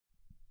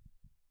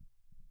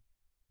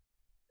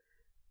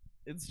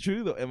It's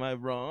true though. Am I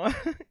wrong?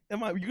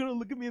 Am I? You gonna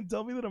look at me and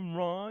tell me that I'm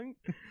wrong?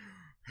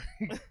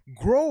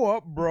 Grow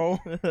up, bro.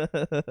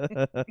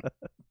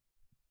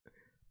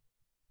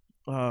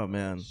 Oh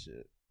man,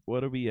 Shit.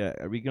 what are we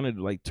at? Are we gonna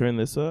like turn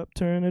this up?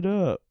 Turn it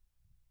up.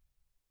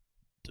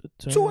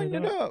 Turn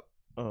it up.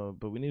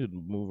 But we need to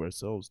move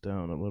ourselves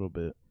down a little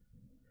bit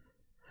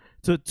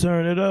to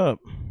turn it up.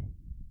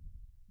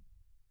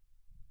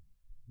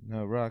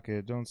 No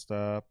rocket, don't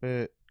stop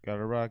it. Got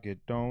a rocket,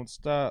 don't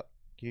stop.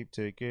 Keep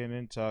ticking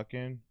and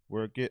talking.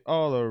 Work it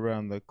all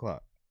around the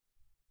clock.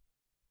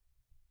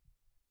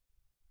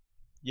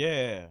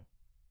 Yeah.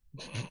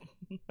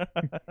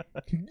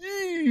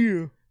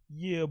 Yeah.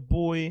 Yeah,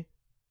 boy.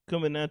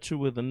 Coming at you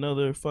with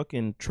another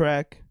fucking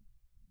track.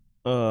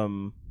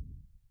 Let's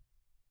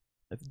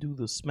do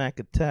the smack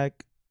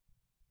attack.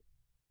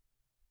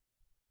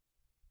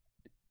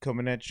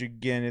 Coming at you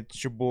again,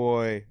 it's your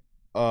boy,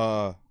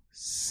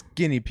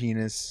 Skinny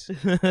Penis.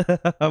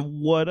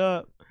 What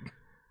up?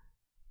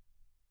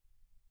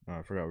 Oh,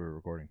 I forgot we were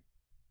recording.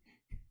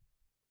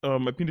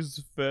 My penis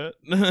is fat.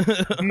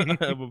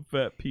 I have a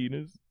fat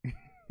penis.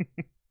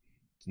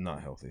 It's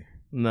not healthy.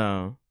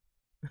 No.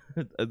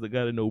 I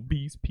got an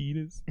obese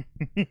penis.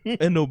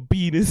 An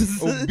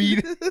obese.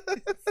 Obese.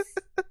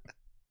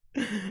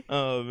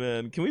 Oh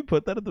man, can we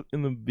put that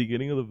in the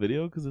beginning of the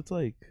video? Because it's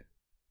like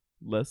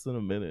less than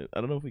a minute.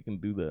 I don't know if we can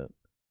do that.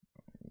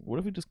 What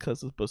if we just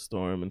cuss up a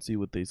storm and see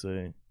what they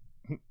say?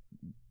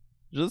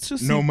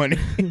 Just no money.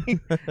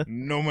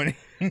 No money.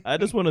 I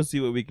just want to see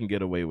what we can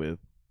get away with.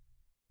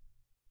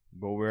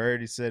 But we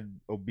already said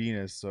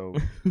obese, so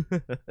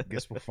I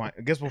guess we'll find.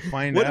 I guess we'll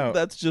find What out. if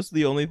that's just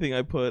the only thing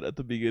I put at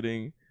the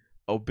beginning?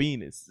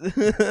 Obese.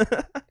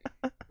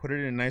 Put it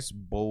in nice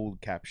bold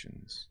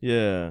captions.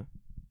 Yeah.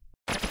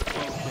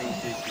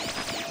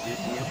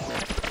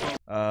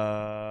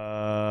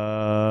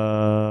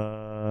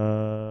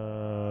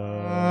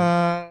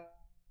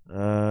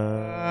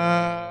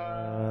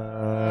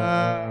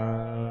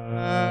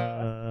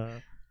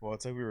 Well,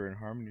 it's like we were in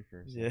harmony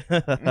first. Yeah.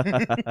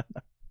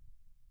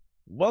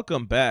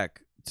 Welcome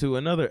back to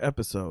another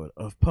episode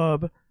of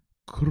Pub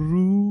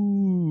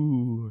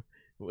Crew.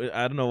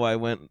 I don't know why I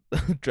went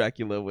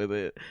Dracula with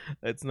it.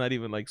 It's not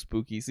even like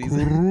spooky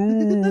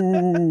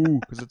season.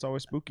 Because it's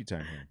always spooky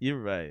time here.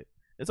 You're right.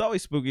 It's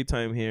always spooky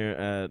time here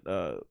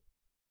at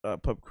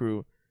Pub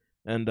Crew.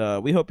 And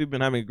we hope you've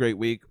been having a great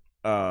week.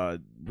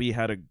 We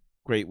had a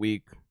great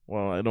week.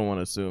 Well, I don't want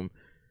to assume.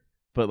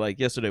 But like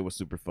yesterday was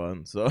super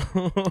fun. So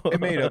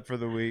It made up for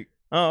the week.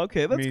 Oh,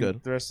 okay. That's I mean,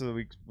 good. The rest of the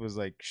week was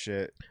like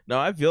shit. No,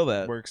 I feel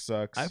that. Work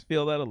sucks. I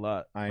feel that a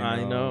lot.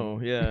 I know.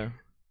 Yeah.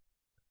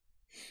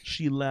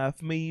 She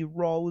left me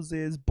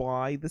roses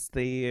by the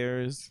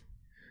stairs.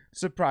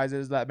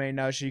 Surprises let me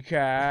know she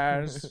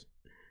cares.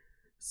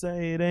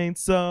 Say it ain't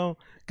so.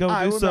 Go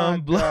I do will some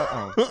not blow.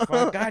 go- Oh,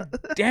 fuck, God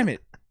damn it.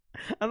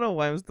 I don't know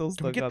why I'm still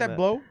Can we stuck get on that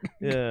blow?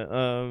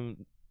 Yeah.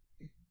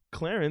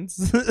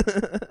 Clarence.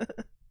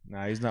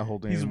 Nah, he's not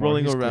holding. He's anymore.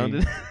 rolling He's around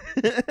clean.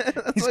 it.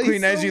 He's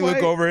clean. As you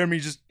look over him, he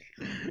just.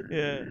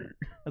 Yeah,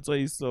 that's why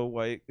he's so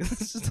white.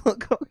 It's just all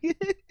cocaine.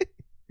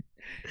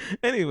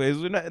 Anyways,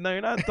 you're not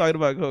talking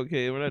about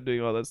cocaine. We're not doing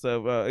all that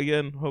stuff.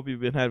 Again, hope you've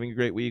been having a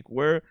great week.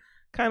 We're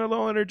kind of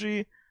low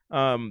energy,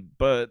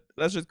 but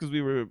that's just because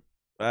we were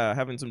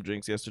having some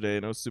drinks yesterday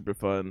and it was super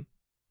fun.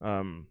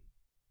 A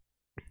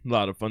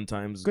lot of fun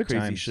times, Good crazy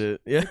times.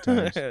 shit. Yeah, Good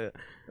times. It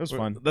was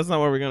fun. That's not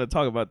what we're gonna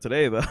talk about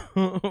today, though.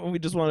 We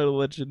just wanted to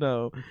let you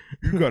know.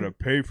 You gotta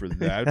pay for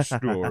that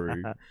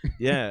story.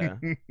 Yeah.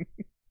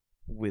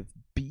 With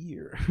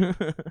beer.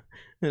 And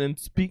then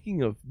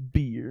speaking of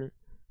beer,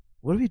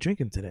 what are we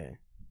drinking today?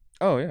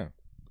 Oh yeah,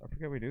 I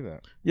forgot we do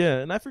that. Yeah,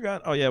 and I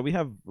forgot. Oh yeah, we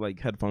have like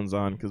headphones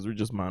on because we're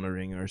just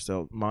monitoring.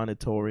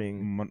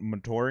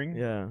 Mentoring.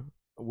 Yeah,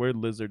 we're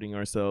lizarding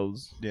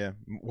ourselves. Yeah.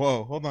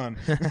 Whoa, hold on.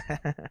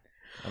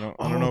 I don't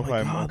Oh know if my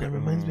I'm. God, Okay. that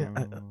reminds me.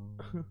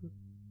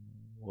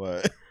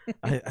 What?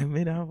 I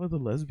made out with a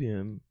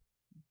lesbian.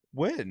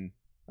 When?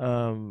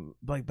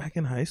 Like back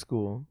in high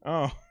school.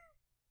 Oh.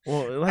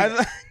 Well,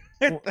 I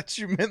thought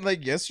you meant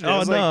like yesterday. I Oh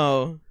was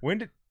no.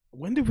 Like,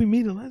 when did we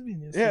meet a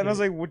lesbian yesterday? Yeah, and I was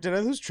like, what, did I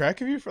lose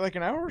track of you for like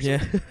an hour or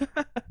something?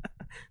 Yeah.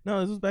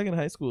 No, this was back in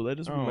high school. That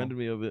just reminded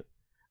me of it.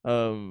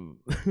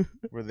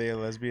 Were they a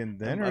lesbian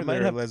then, I or might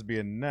they're have- a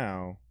lesbian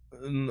now?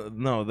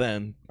 No,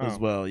 then as Oh.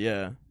 well.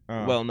 Yeah,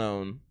 Oh, well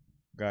known.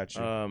 gotcha.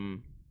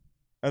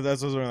 That's That's what I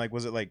was wondering. Like,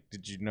 was it like,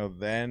 did you know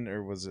then,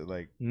 or was it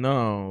like?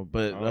 no,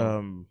 but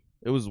Oh.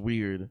 it was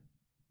weird.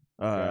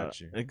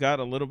 Gotcha. It got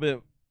a little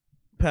bit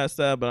past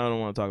that, but I don't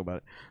want to talk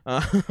about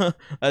it.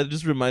 It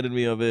just reminded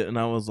me of it, and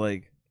I was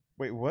like,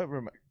 Wait, what?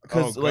 Oh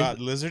 'Cause, God, like-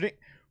 lizarding.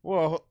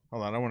 Well,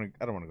 hold on. I don't want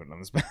to go down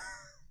this path.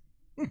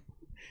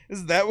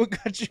 Is that what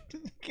got you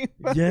thinking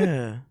about it?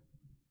 yeah.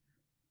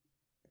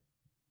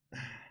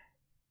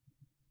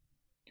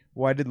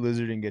 Why did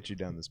lizarding get you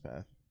down this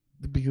path?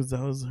 Because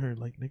that was her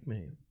like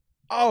nickname.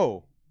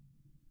 Oh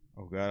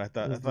God, I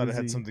thought was it Lizzie.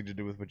 had something to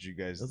do with what you It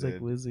guys was did.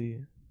 like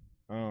Lizzie.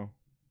 Oh,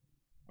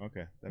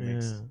 okay, that Yeah.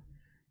 makes.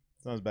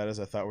 It's not as bad as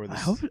I thought. Where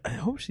this? I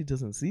hope she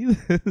doesn't see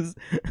this.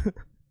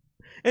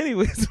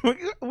 Anyways,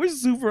 we're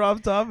super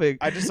off topic.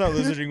 I just thought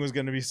lizarding was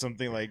gonna be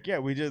something like, yeah,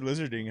 we did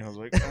lizarding, and I was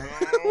like,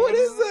 what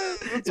is that?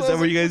 That's Is why I that was where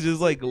like, you guys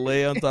just like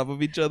lay on top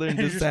of each other and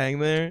just hang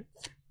there?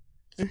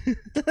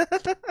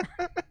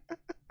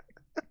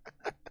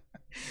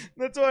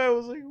 That's why I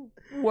was like,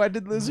 why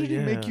did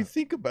lizarding make you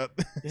think about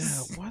this?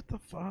 Yeah, what the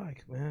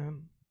fuck,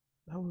 man?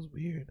 That was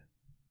weird.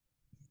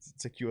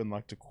 It's like you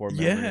unlocked a core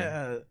memory.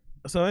 Yeah.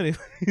 So,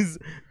 anyways,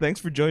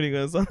 thanks for joining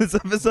us on this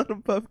episode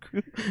of Pub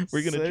Crew.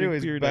 We're gonna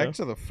drink beer back now.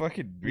 to the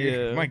fucking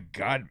beer. Yeah. My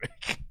God,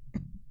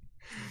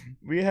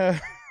 we have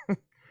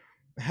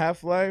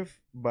Half-Life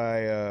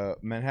by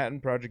Manhattan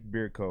Project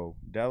Beer Co.,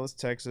 Dallas,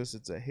 Texas.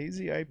 It's a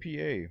hazy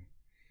IPA,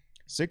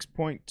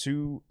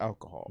 6.2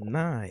 alcohol.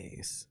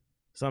 Nice.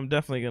 So I'm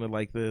definitely gonna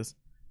like this.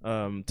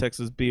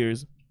 Texas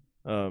beers,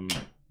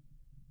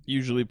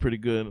 usually pretty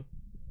good.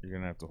 You're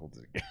gonna have to hold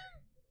it again.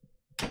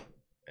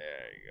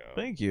 There you go.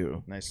 Thank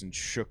you. Nice and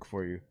shook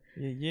for you.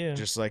 Yeah.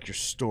 Just like your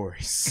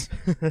stories.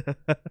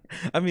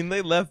 I mean,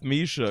 they left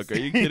me shook. Are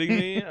you kidding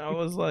me? I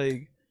was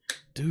like,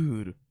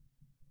 dude.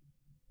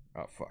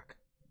 Oh fuck.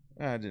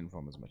 I didn't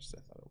foam as much as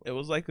I thought it would. It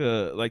was like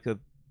a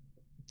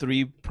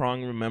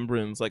 3-prong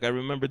remembrance. Like I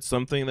remembered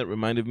something that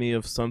reminded me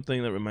of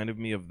something that reminded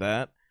me of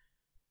that.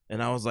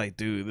 And I was like,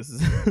 dude, this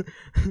is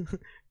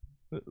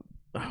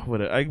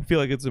what I feel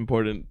like it's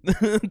important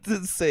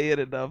to say it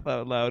enough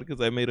out loud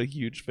because I made a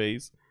huge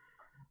face.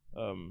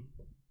 But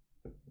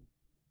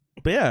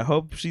yeah, I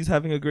hope she's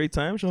having a great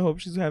time. I hope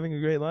she's having a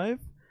great life.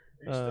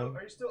 Are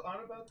you still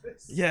on about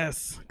this?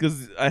 Yes,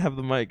 because I have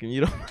the mic and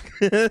you don't.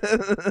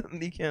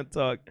 You can't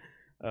talk.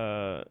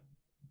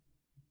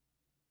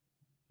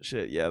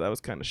 Shit, yeah, that was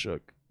kind of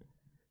shook.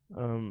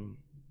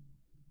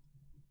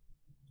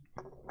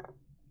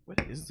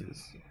 What is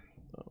this?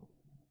 Oh.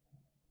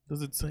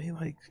 Does it say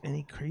like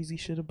any crazy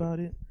shit about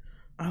it?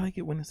 I like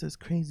it when it says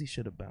crazy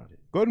shit about it.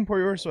 Go ahead and pour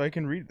yours so I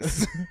can read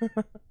this.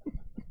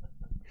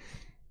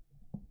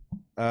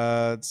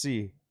 Let's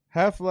see.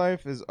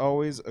 Half-Life is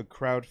always a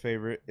crowd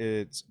favorite.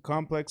 It's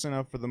complex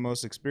enough for the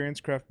most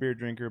experienced craft beer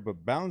drinker,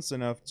 but balanced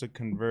enough to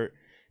convert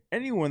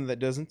anyone that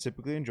doesn't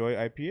typically enjoy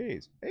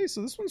IPAs. Hey,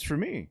 so this one's for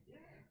me.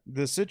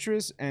 The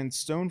citrus and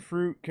stone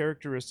fruit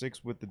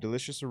characteristics with the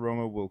delicious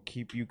aroma will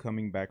keep you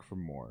coming back for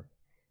more.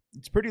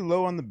 It's pretty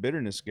low on the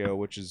bitterness scale,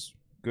 which is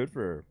good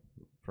for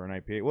an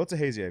IPA. Well, it's a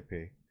hazy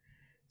IPA. It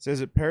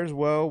says it pairs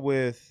well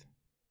with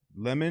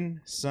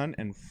lemon, sun,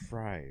 and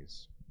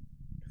fries.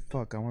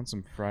 Fuck, I want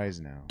some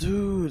fries now.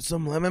 Dude,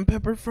 some lemon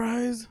pepper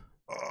fries?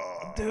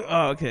 Dude,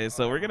 oh, okay,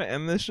 so we're gonna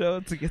end this show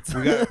to get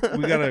some.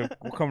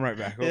 We'll come right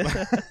back.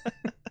 Yeah.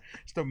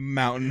 Just a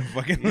mountain of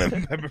fucking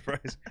lemon pepper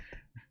fries.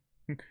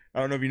 I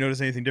don't know if you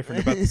noticed anything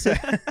different about the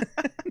set.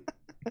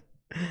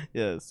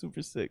 Yeah,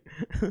 super sick.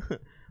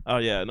 Oh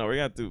yeah, no, we're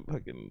gonna have to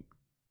fucking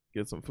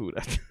get some food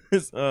after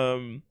this.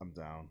 I'm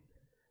down.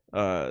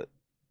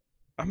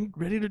 I'm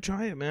ready to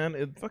try it, man.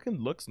 It fucking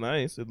looks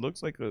nice. It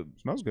looks like a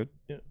Smells good.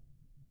 Yeah.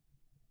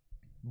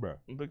 Bruh.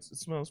 It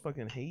smells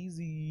fucking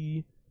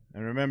hazy.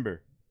 And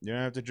remember, you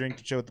don't have to drink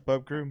to chill with the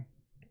pub crew,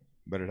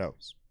 but it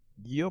helps.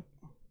 Yup.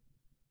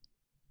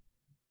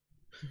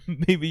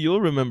 Maybe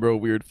you'll remember a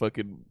weird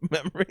fucking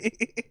memory.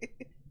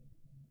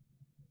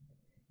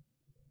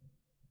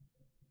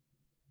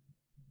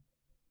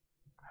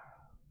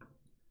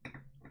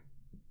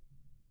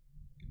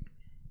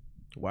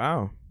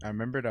 Wow. I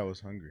remembered I was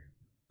hungry.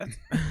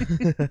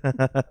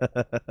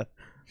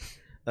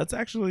 That's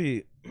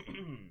actually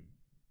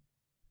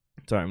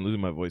sorry, I'm losing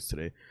my voice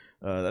today.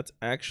 That's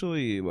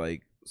actually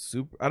like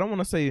super. I don't want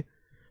to say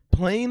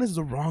plain is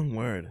the wrong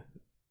word,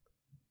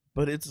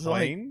 but it's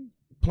Plain?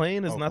 like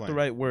plain is not plain. the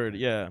right word.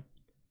 Yeah,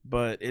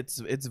 but it's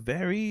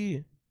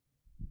very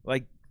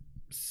like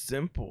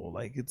simple.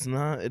 Like it's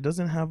not. It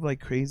doesn't have like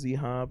crazy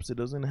hops. It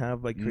doesn't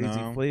have like crazy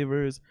No.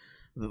 flavors.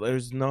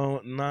 There's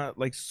not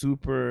like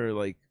super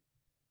like.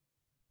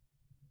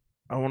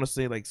 I want to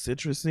say like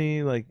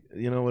citrusy, like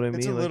you know what I mean.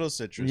 It's a like, little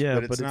citrus, yeah,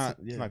 but it's but not.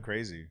 yeah. It's not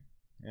crazy.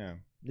 Yeah.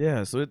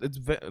 Yeah, so it's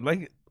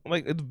like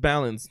it's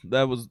balanced.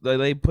 That was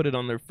they put it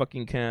on their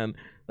fucking can.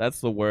 That's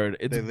the word.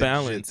 It's They legit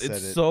balanced. said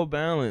It's it. so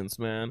balanced,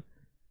 man.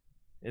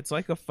 It's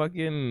like a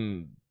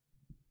fucking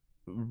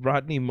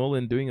Rodney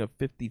Mullen doing a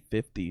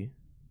 50-50.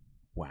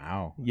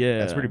 Wow. Yeah.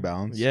 That's pretty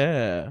balanced.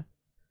 Yeah.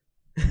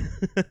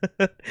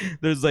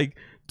 There's like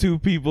 2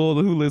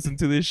 people who listen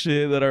to this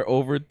shit that are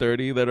over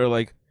 30 that are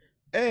like,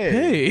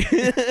 Hey.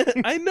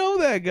 hey, I know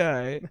that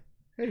guy.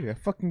 Hey, I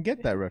fucking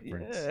get that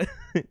reference.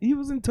 Yeah. He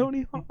was in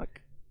Tony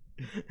Hawk.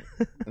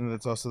 And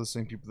that's also the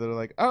same people that are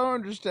like, I don't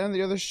understand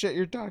the other shit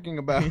you're talking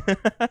about.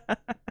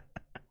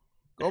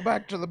 Go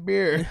back to the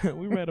beer.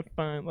 We read a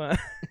fine line.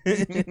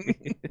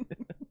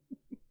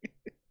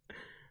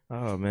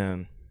 Oh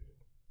man.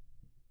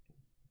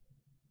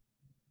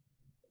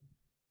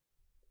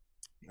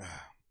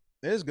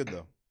 It is good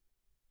though.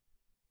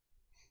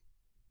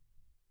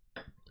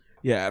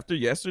 Yeah, after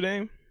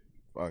yesterday,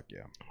 Fuck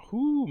yeah.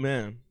 whoo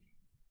man.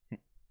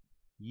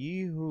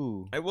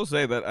 Yee-hoo. I will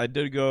say that I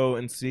did go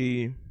and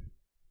see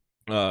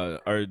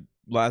our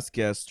last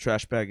guest,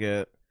 Trash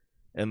Baguette,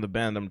 and the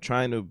band I'm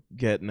trying to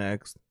get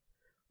next.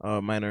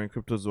 minor in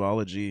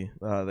cryptozoology.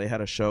 They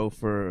had a show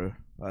for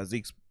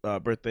Zeke's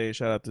birthday.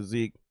 Shout out to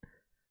Zeke.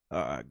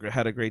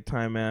 Had a great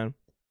time, man.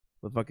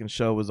 The fucking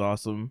show was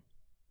awesome.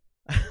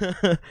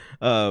 I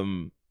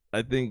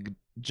think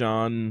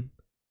John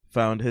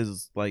found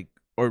his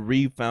or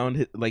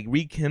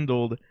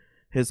rekindled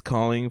his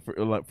calling for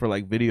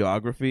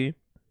videography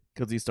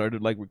because he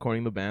started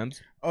recording the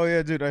bands. Oh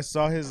yeah, dude, I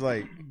saw his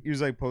he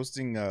was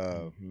posting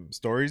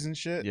stories and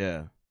shit.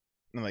 Yeah.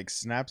 And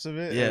snaps of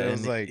it. Yeah,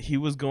 and it was he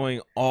was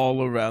going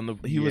all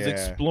around he was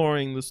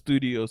exploring the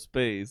studio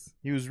space.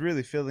 He was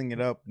really filling it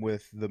up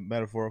with the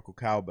metaphorical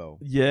cowbell.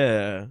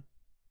 Yeah.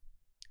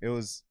 It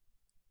was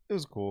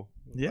cool.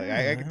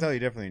 Yeah. I can tell he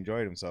definitely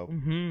enjoyed himself.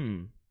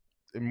 Mm-hmm.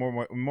 In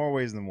more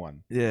ways than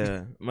one.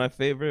 Yeah. My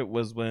favorite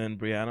was when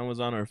Brianna was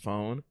on her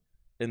phone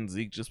and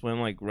Zeke just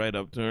went right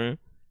up to her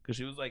because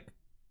she was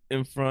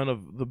in front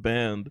of the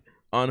band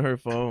on her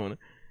phone.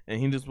 And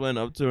he just went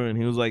up to her and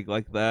he was like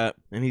that,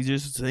 and he's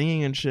just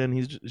singing and shit,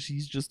 and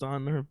she's just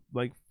on her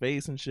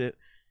face and shit,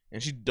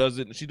 and she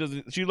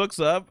looks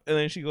up and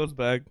then she goes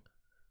back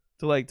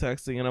to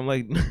texting, and I'm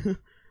like,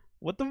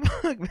 what the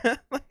fuck, man?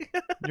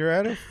 You're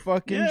at a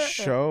fucking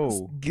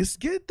show. Just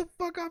get the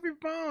fuck off your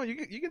phone.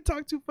 You can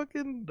talk to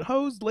fucking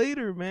hoes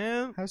later,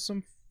 man. Have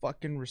some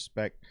fucking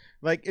respect.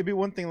 It'd be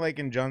one thing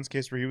in John's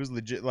case where he was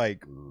legit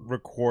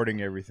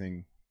recording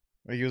everything.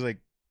 He was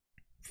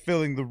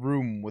filling the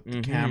room with the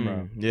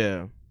camera.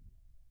 Yeah.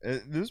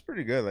 It was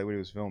pretty good, what he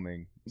was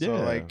filming.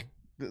 Yeah.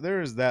 So, there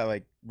was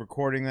that,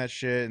 recording that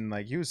shit, and,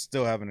 he was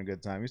still having a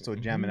good time. He was still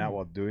jamming out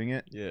while doing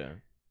it. Yeah.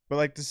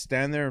 But, to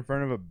stand there in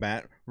front of a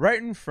band, right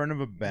in front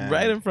of a band.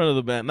 Right in front of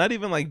the band. Not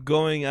even,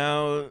 going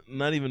out,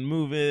 not even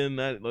moving,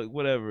 not,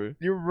 whatever.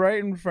 You're right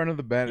in front of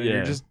the band, and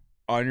you're just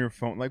on your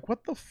phone.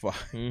 What the fuck?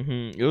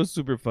 It was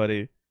super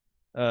funny.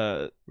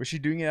 Was she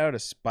doing it out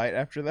of spite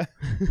after that?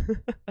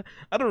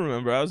 I don't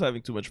remember. I was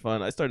having too much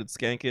fun. I started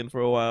skanking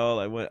for a while.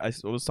 I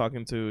was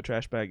talking to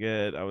Trash Bag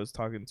Ed. I was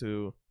talking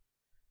to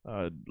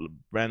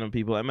random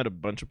people. I met a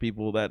bunch of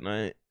people that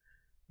night.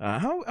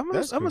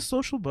 I'm a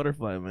social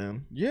butterfly,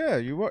 man. Yeah,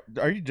 you are.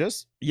 Are you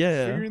just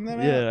figuring that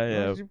out?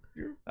 Yeah,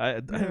 I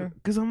am.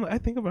 Because I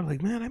think about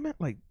man, I met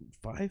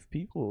 5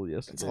 people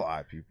yesterday. That's a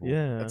lot of people.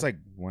 Yeah, that's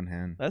one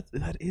hand.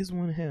 That is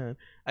one hand.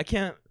 I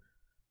can't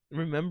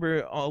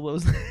remember all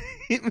those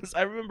names.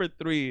 I remember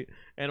 3,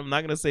 and I'm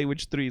not gonna say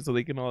which 3, so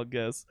they can all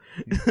guess.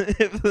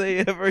 If they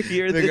ever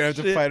hear they're this gonna have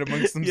to fight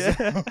amongst themselves.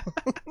 Yeah.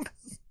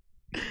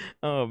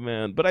 Oh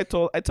man, but I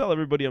tell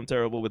everybody I'm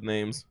terrible with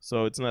names,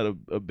 so it's not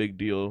a big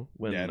deal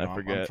when I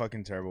forget. I'm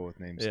fucking terrible with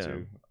names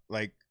too.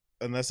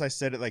 Unless I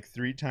said it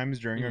 3 times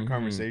during a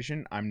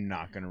conversation, I'm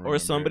not gonna remember. Or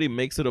somebody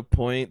makes it a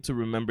point to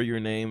remember your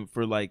name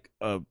for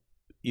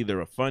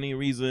either a funny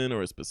reason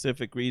or a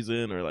specific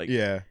reason, or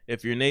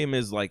if your name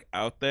is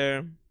out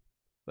there,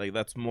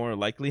 that's more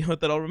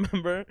likelihood that I'll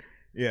remember.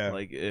 Yeah.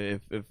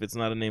 If it's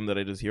not a name that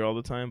I just hear all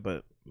the time,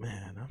 but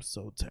man, I'm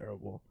so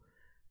terrible.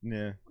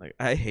 Yeah.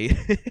 I hate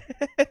it.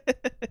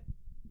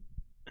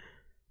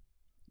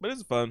 But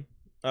it's fun.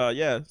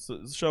 Yeah, so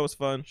the show was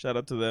fun. Shout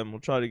out to them.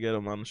 We'll try to get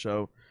them on the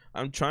show.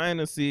 I'm trying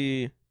to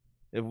see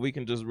if we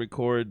can just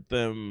record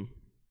them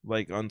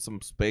on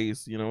some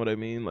space, you know what I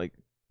mean? Like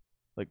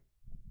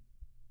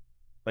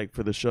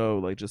for the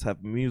show, just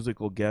have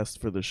musical guests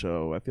for the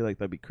show. I feel like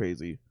that'd be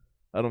crazy.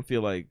 I don't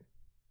feel like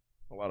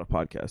a lot of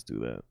podcasts do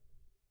that.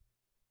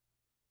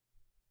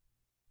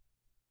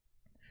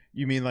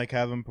 You mean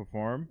have them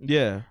perform?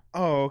 Yeah.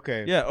 Oh,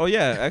 okay. Yeah. Oh,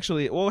 yeah.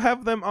 Actually, we'll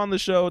have them on the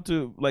show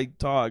to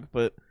talk,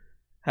 but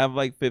have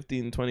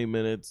 15, 20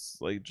 minutes,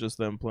 just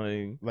them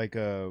playing.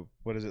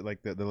 What is it,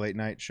 the late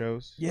night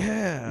shows?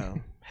 Yeah.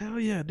 Hell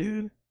yeah,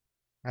 dude.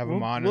 Have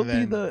them on,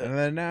 and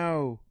then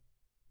now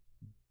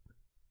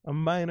a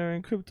minor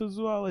in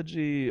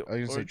cryptozoology,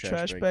 or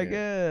Trash Bag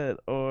Ed,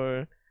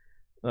 or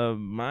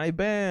my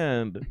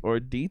band, or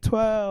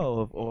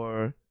D12,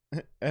 or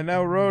and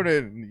now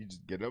Ronan. You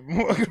just get up and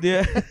walk.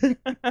 Yeah.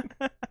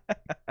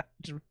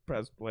 Just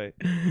press play.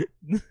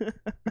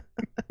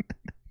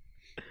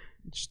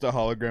 Just a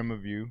hologram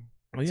of you.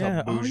 Oh,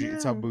 yeah.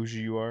 It's how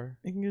bougie you are.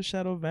 We can get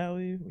Shadow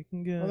Valley. We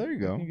can get. Oh, there you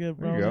go. We can get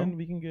Ronan.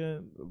 We can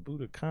get a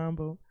Buddha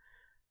combo.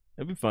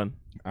 It'd be fun.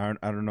 I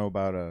don't know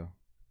about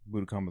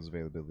Buddha combo's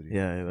availability.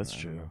 Yeah, that's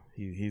true.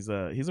 He's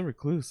a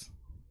recluse.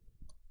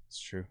 It's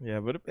true.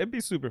 Yeah, but it'd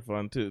be super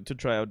fun to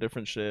try out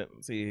different shit.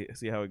 See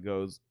how it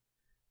goes.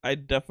 I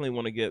definitely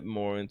want to get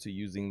more into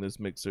using this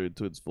mixer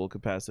to its full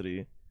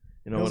capacity.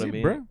 You know what I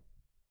mean? Bro.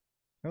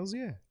 Hells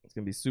yeah. It's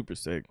gonna be super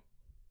sick.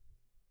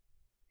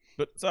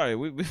 But sorry,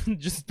 we've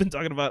just been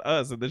talking about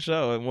us and the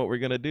show and what we're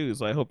gonna do.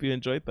 So I hope you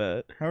enjoyed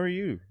that. How are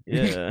you?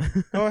 Yeah.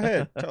 Go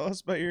ahead. Tell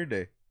us about your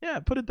day. Yeah,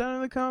 put it down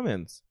in the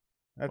comments.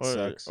 That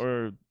sucks.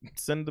 Or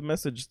send a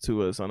message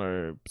to us on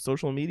our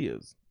social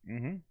medias.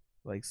 Mm-hmm.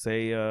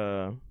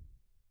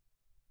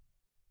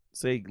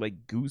 Say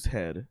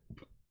Goosehead.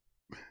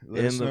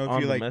 Let us know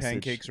if you like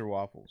pancakes or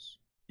waffles.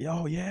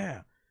 Oh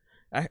yeah.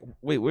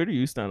 Wait, where do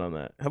you stand on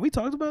that? Have we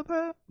talked about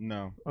that?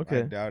 No.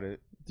 Okay. I doubt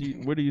it.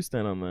 Where do you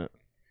stand on that?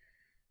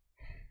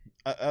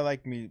 I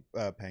like me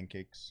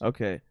pancakes.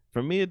 Okay,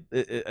 for me,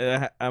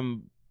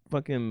 I'm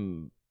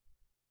fucking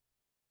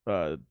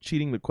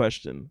cheating the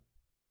question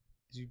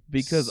You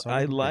because son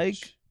of a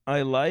bitch.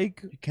 I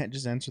like You can't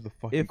just answer the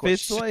fucking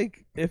question.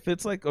 if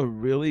it's like a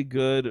really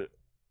good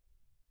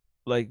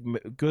like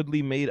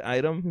goodly made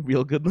item,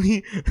 real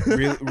goodly,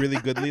 really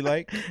goodly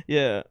like.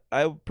 Yeah,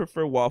 I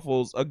prefer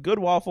waffles. A good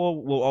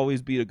waffle will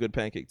always beat a good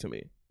pancake to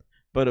me,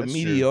 but a That's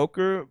true.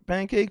 mediocre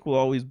pancake will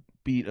always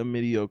beat a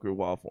mediocre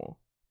waffle.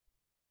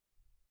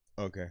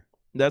 Okay.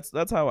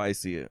 That's how I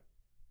see it.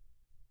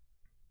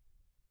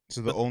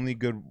 So the only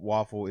good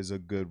waffle is a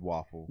good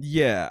waffle.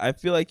 Yeah, I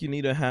feel like you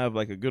need to have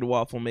like a good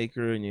waffle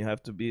maker, and you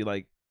have to be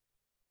like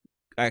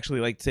actually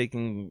like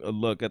taking a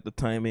look at the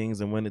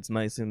timings and when it's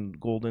nice and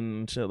golden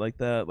and shit like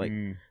that. Like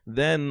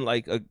then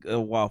like a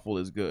waffle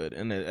is good,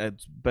 and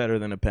it's better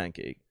than a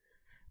pancake.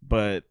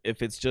 But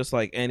if it's just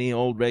like any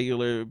old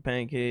regular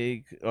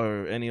pancake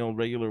or any old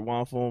regular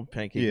waffle,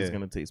 pancake is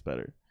gonna taste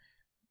better.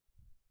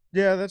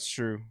 Yeah, that's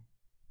true.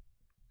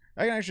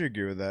 I can actually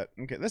agree with that.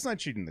 Okay, that's not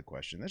cheating the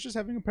question. That's just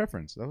having a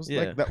preference. That was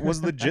like that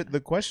was legit the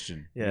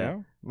question. Yeah. You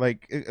know?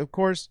 Like of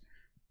course,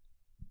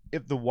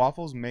 if the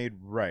waffle's made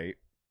right,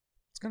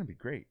 it's gonna be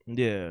great.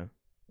 Yeah,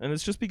 and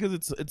it's just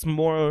because it's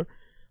more.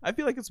 I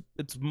feel like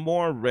it's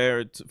more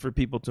rare for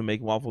people to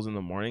make waffles in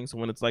the morning. So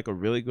when it's like a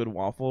really good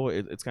waffle,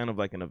 it's kind of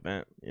like an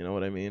event. You know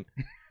what I mean?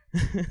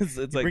 it's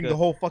like bring the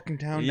whole fucking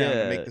town down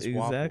to make this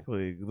waffle.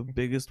 Exactly, the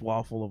biggest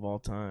waffle of all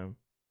time.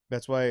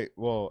 That's why.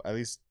 Well, at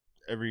least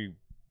every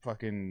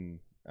fucking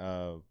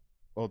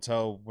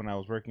hotel when I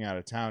was working out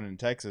of town in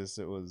Texas,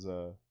 it was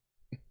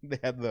they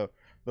had the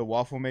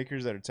waffle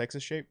makers that are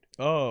Texas shaped.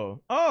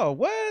 Oh,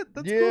 what?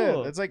 That's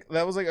cool. That's like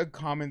that was like a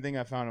common thing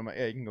I found. I'm like,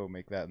 yeah, you can go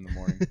make that in the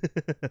morning.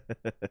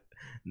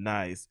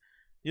 Nice.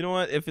 You know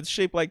what? If it's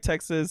shaped like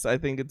Texas, I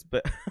think it's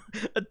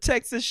a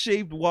Texas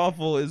shaped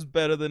waffle is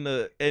better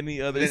than any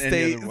other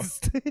state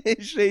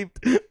shaped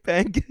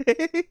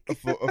pancake.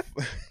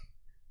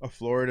 A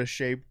Florida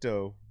shaped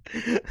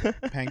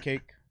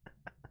pancake.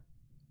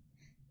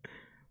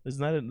 There's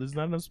not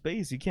enough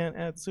space. You can't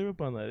add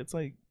syrup on that. It's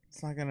like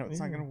it's not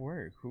gonna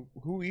work.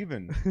 Who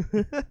even?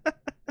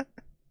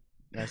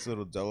 Nice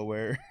little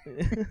Delaware.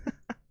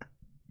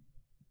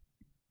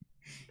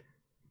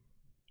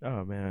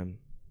 Oh man,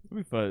 it'd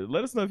be fun.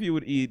 Let us know if you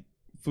would eat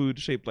food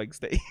shaped like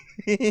states.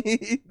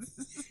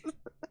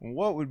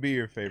 What would be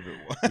your favorite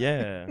one?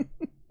 Yeah.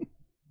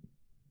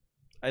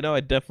 I know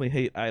I definitely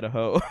hate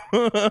Idaho.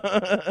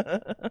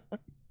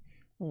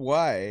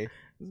 Why?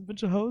 There's a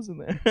bunch of hoes in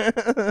there.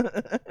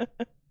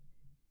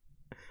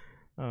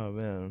 Oh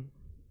man,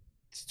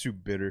 it's too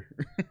bitter.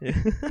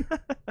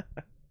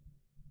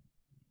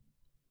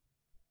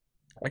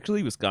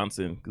 Actually,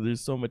 Wisconsin, because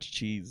there's so much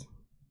cheese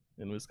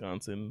in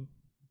Wisconsin.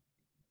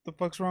 The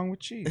fuck's wrong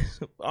with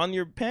cheese? On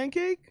your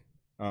pancake?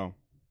 Oh,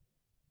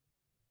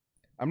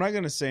 I'm not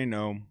gonna say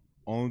no,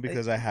 only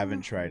because I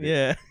haven't tried it.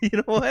 Yeah, you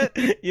know what?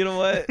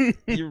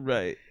 You're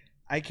right.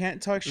 I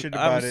can't talk shit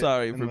about it. I'm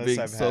sorry for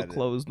being so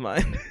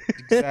closed-minded.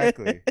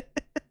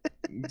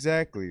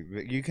 Exactly.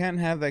 You can't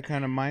have that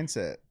kind of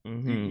mindset.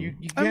 Mm-hmm.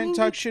 You can't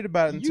talk shit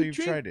about it until you've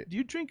tried it.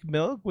 You drink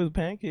milk with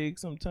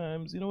pancakes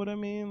sometimes. You know what I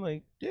mean?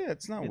 Like, yeah,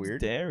 it's not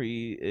weird.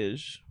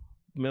 Dairy-ish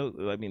milk.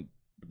 I mean,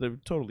 they're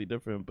totally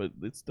different, but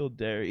it's still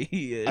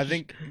dairy-ish. I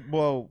think,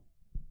 well,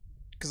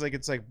 because like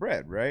it's like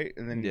bread, right?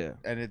 And then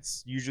and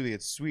it's usually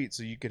sweet,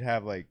 so you could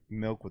have like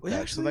milk with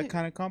that. So that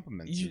kind of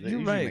complements it.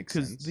 You're right,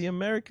 because the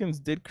Americans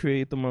did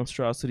create the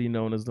monstrosity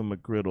known as the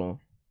McGriddle.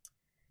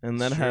 And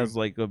that has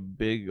like a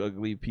big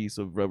ugly piece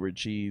of rubber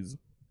cheese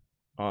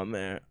on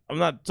there. I'm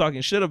not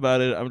talking shit about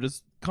it. I'm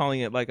just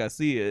calling it like I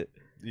see it.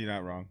 You're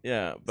not wrong.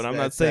 Yeah, but I'm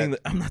not saying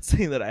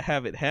that I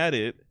haven't had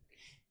it.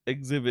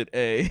 Exhibit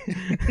A.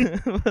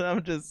 But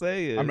I'm just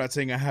saying. I'm not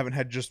saying I haven't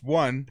had just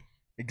one.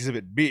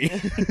 Exhibit B.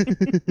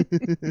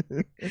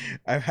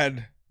 I've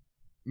had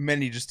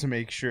many just to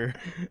make sure.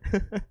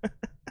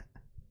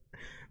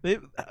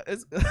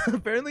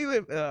 Apparently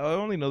I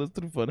only know this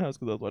through Funhouse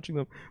because I was watching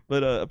them,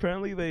 but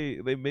apparently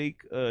they make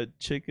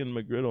chicken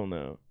McGriddle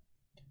now.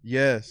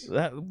 Yes.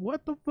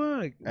 What the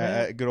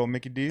fuck? Good old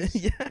Mickey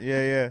D's.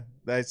 Yeah.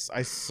 I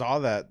saw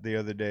that the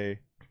other day.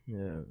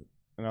 Yeah.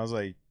 And I was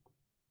like,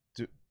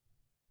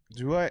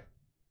 do I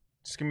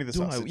just give me the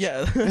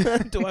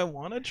sausage? Do I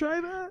want to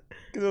try that?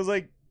 Because I was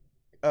like,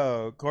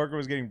 Corker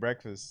was getting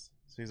breakfast.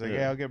 So he's like,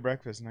 hey, I'll get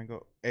breakfast. And I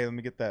go, hey, let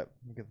me get the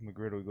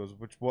McGriddle. He goes,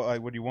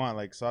 what do you want?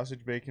 Like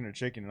sausage, bacon, or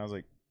chicken? And I was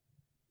like,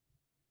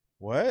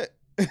 what?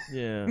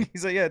 Yeah.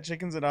 He's like, yeah,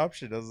 chicken's an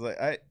option. I was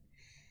like,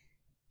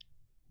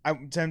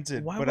 I'm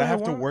tempted, but I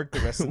have to work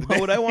the rest of the day. Why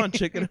would I want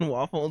chicken and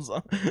waffles?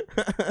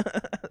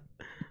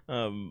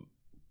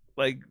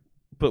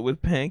 But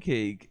with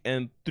pancake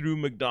and through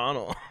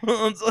McDonald's.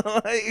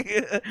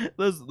 Like,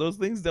 those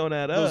things don't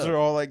add up. Those are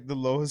all like the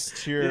lowest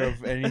tier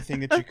of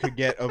anything that you could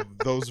get of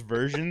those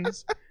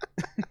versions.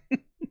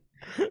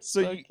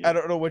 So I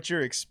don't know what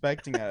you're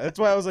expecting. That's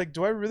why I was like,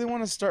 do I really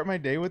want to start my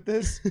day with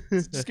this?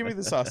 Just give me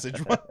the sausage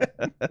one.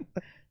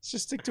 Let's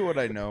just stick to what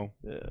I know.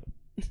 Yeah.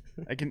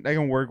 I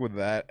can work with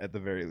that at the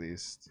very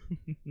least.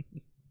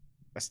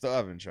 I still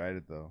haven't tried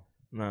it though.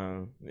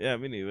 No, yeah,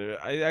 me neither.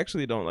 I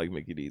actually don't like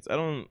Mickey D's. I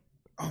don't.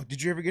 Oh,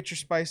 did you ever get your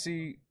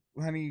spicy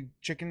honey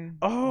chicken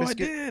Oh,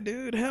 biscuit? I did,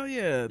 dude. Hell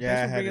yeah! Yeah, Thanks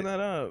I for had bringing it. that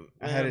up.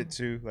 I had man. it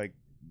too. Like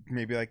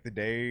maybe like the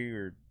day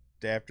or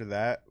day after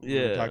that we were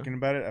Yeah. talking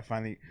about it. I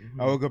Mhm.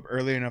 woke up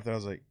early enough that I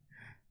was like,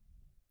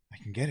 I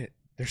can get it.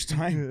 There's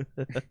time.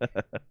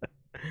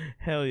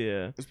 Hell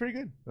yeah. It's pretty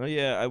good. Oh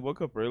yeah, I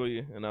woke up early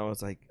and I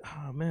was like,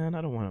 oh man,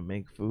 I don't want to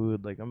make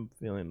food. Like I'm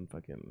feeling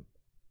fucking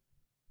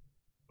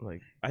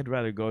like I'd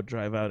rather go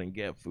drive out and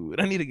get food.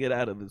 I need to get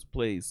out of this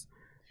place.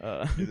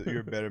 You're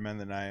a better man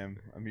than I am.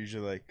 I'm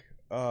usually like,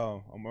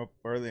 oh, I'm up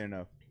early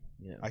enough.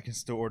 Yeah. I can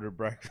still order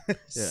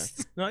breakfast.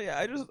 Yeah. No,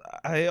 yeah,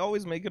 I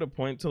always make it a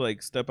point to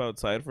like step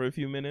outside for a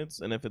few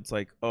minutes, and if it's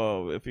like,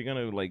 oh, if you're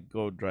gonna like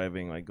go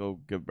driving, like go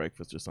get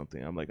breakfast or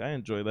something, I'm like, I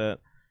enjoy that.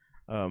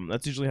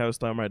 That's usually how I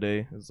start my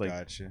day. It's like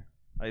Gotcha.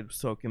 I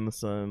soak in the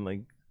sun,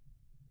 like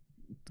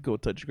go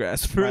touch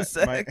grass for My- a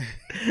sec. My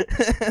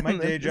And then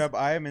day just- job,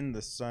 I am in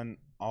the sun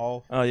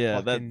all Oh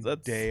yeah, fucking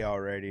that's day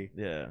already.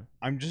 yeah,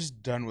 I'm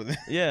just done with it.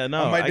 yeah.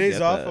 No, On my I days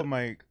get off, that. I'm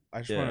like, I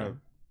just Yeah. want to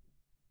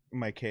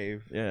my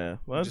cave. Yeah,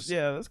 well, Just-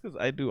 that's because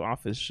I do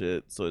office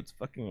shit, so it's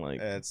fucking like,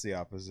 It's the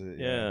opposite.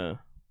 yeah,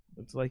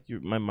 it's like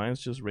my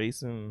mind's just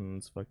racing, and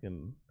it's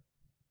fucking,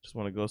 just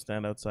want to go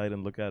stand outside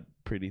and look at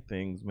pretty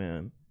things,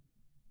 man.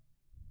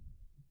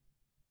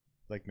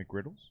 Like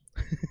McGriddles.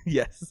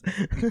 Yes,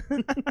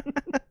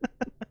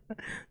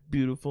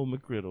 beautiful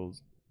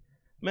McGriddles,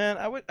 man.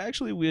 I would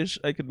actually wish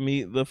I could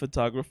meet the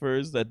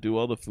photographers that do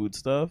all the food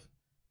stuff,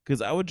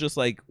 because I would just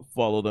like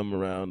follow them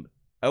around.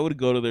 I would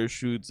go to their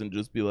shoots and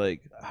just be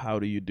like, "How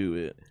do you do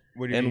it?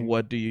 What do you And mean?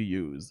 what do you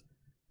use?"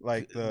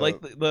 Like the the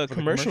for the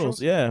commercials,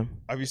 commercials? yeah.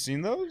 Have you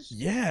seen those?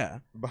 Yeah,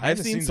 Behind I've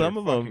the seen scenes some are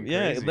of them. fucking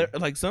Yeah, crazy. they're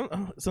like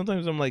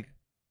sometimes I'm like,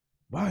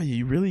 wow,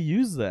 you really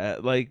use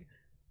that? Like,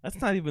 that's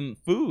not even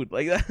food.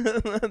 Like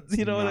that,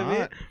 you know what I mean?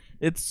 Not.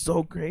 It's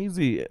so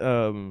crazy.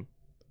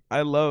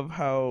 I love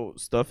how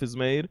stuff is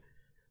made.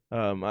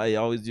 I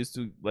always used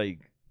to like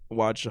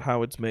watch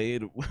how it's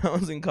made when I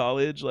was in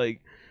college,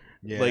 like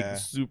Yeah.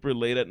 super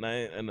late at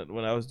night, and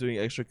when I was doing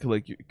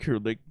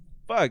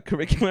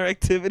curricular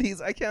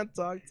activities. I can't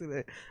talk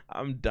today.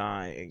 I'm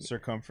dying.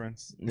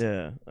 Circumference.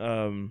 Yeah.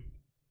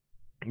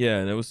 Yeah,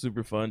 and it was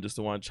super fun just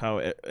to watch how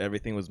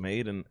everything was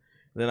made, and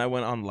then I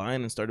went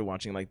online and started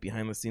watching like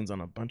behind the scenes on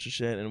a bunch of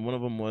shit, and one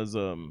of them was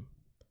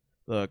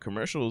the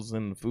commercials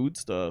and food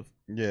stuff,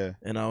 Yeah.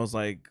 and I was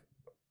like,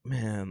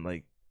 man,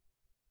 like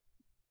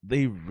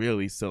they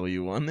really sell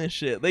you on this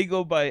shit. They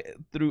go by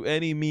through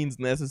any means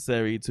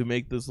necessary to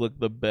make this look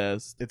the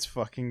best. It's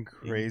fucking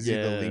crazy the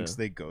Yeah. links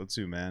they go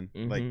to, man.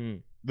 Like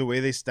Mhm. the way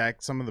they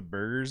stack some of the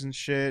burgers and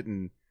shit,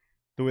 and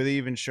the way they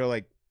even show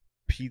like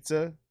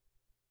pizza.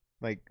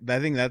 Like I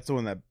think that's the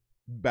one that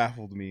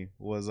baffled me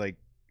was like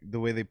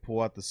the way they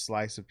pull out the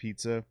slice of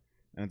pizza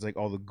and it's like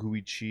all the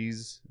gooey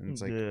cheese and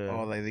it's like Yeah.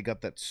 oh like they got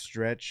that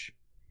stretch.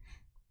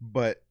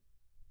 But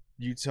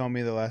you tell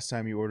me the last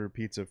time you ordered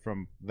pizza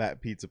from that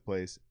pizza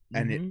place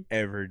and it Mhm.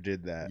 ever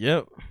did that,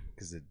 Yep.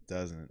 because it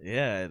doesn't.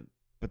 Yeah.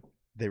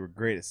 They were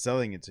great at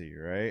selling it to you,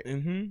 right?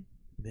 Mhm.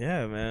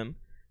 Yeah, man.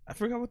 I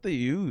forgot what they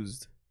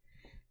used.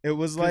 It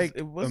was 'Cause like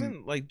it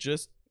wasn't like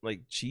just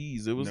like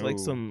cheese. It was like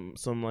No.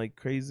 some like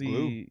crazy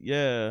Glue.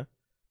 Yeah.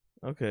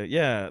 Okay.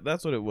 Yeah,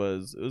 that's what it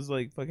was. It was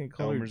like fucking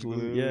colored Elmer's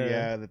glue,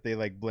 Yeah. that they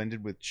like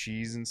blended with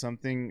cheese and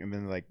something, and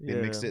then like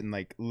they mixed Yeah. it and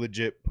like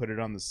legit put it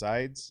on the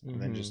sides,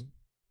 and then just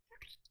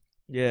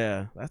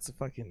Yeah, that's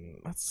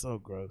so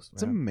gross,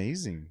 it's man.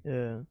 amazing.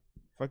 Yeah.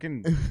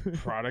 Fucking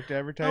product I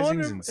advertising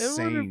wonder, is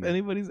I wonder insane. if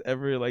anybody's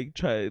ever like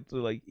tried to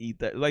like eat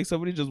that. Like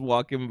somebody just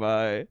walking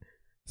by,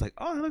 it's like,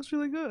 oh, it looks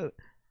really good.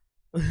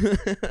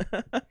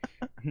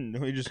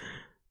 No, you just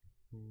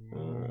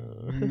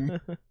Uh,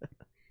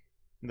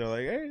 they're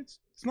like, hey, it's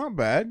not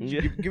bad. Just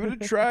Yeah. give it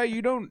a try.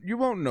 You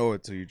won't know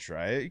it till you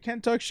try it. You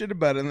can't talk shit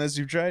about it unless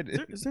you've tried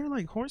it. is there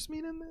like horse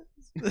meat in this?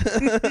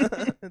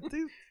 It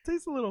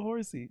tastes a little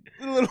horsey.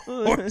 A little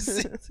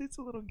horsey. It tastes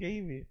a little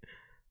gamey.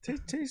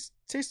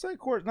 Tastes like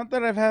horse. Not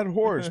that I've had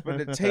horse,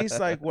 but it tastes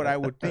like what I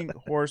would think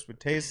horse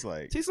would taste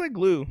like. Tastes like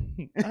glue.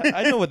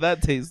 I know what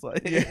that tastes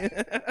like.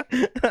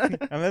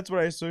 And that's what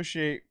I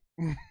associate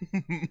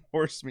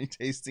horse meat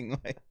tasting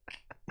like.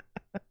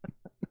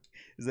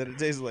 Is that it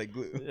tastes like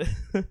glue.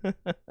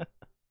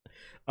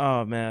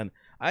 Oh man,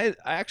 I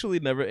actually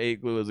never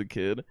ate glue as a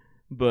kid,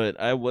 but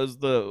I was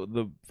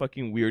the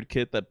fucking weird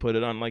kid that put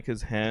it on like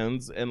his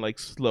hands and like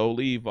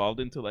slowly evolved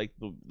into like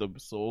the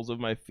soles of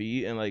my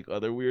feet and like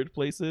other weird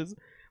places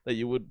that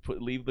you would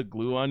leave the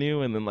glue on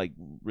you and then like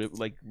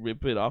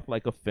rip it off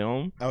like a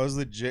film. I was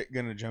legit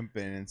gonna jump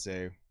in and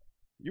say,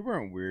 you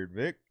weren't weird,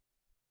 Vic.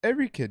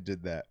 Every kid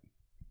did that.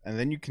 And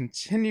then you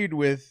continued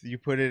with, you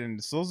put it in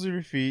the soles of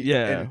your feet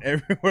Yeah. and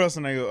everywhere else,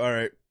 and I go, all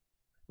right,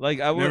 Like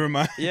I would, never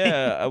mind.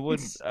 yeah, I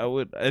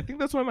would. I think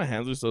that's why my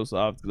hands are so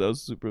soft because I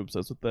was super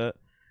obsessed with that,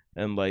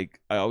 and like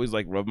I always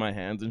like rub my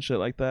hands and shit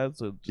like that,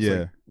 so it just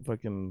like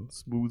fucking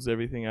smooths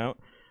everything out.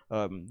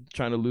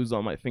 trying to lose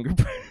all my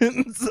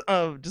fingerprints.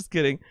 Just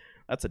kidding.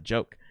 That's a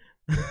joke.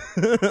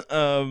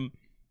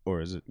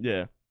 Or is it?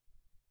 Yeah.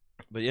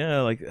 But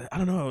yeah, like I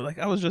don't know, like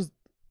I was just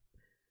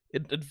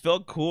it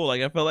felt cool.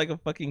 Like I felt like a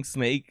fucking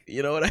snake.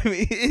 You know what I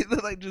mean?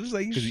 Like just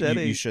like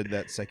shedding. You shed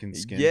that second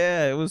skin.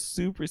 Yeah, it was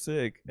super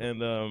sick.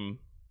 And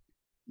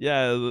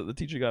yeah, the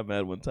teacher got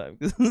mad one time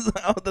because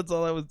that's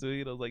all I was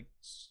doing. And I was like,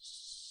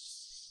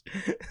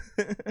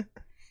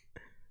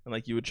 and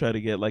like you would try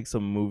to get like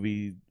some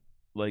movie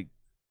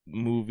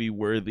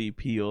worthy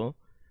peel.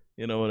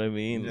 You know what I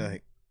mean? You're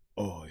like,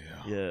 oh yeah.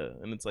 Yeah,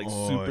 and it's like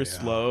super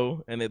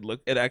slow, and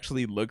it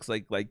actually looks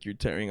like you're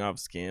tearing off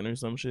skin or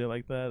some shit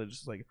like that. It's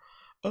just like,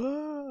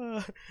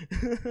 go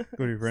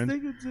to your friends.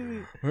 Stick it to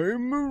me.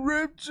 I'm a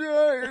reptile.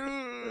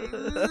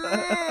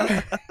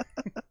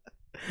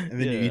 And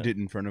then you eat it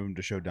in front of him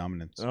to show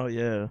dominance. Oh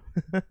yeah.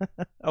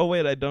 Oh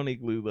wait, I don't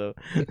eat glue though.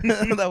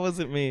 That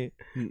wasn't me.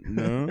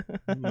 No.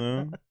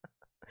 No,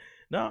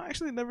 I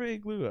actually never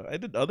ate glue. I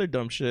did other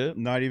dumb shit.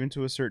 Not even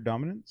to assert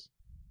dominance?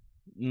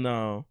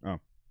 No. Oh.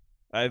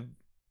 I've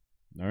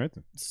all right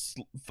then.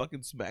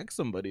 Fucking smacked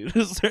somebody to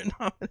assert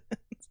dominance.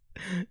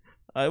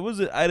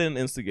 I didn't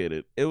instigate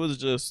it. It was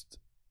just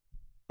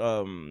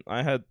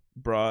I had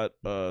brought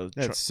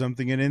that's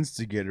something an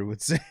instigator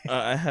would say.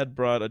 I had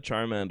brought a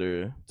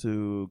Charmander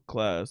to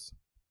class.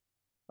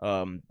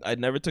 I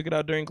never took it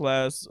out during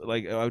class.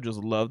 Like I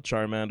just loved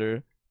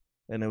Charmander,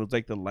 and it was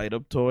like the light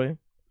up toy.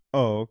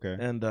 Oh, okay.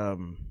 And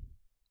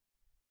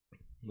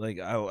like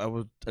I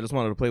just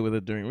wanted to play with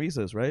it during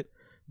recess, right?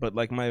 But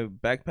like my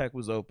backpack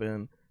was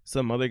open.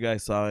 Some other guy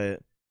saw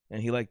it,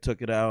 and he like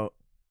took it out,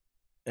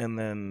 and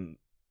then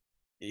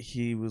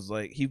he was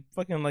like, he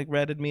fucking like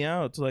ratted me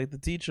out to like the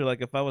teacher,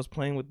 like if I was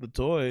playing with the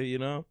toy, you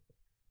know,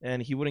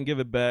 and he wouldn't give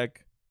it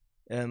back,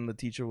 and the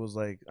teacher was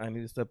like, I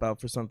need to step out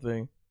for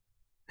something,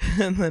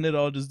 and then it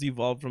all just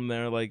devolved from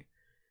there. Like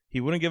he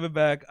wouldn't give it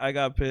back, I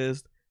got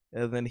pissed,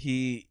 and then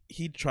he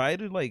tried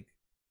to like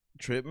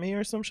trip me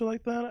or some shit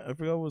like that. I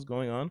forgot what was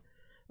going on,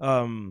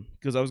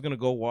 because I was gonna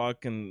go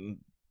walk and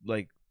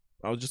like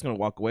I was just gonna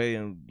walk away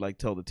and like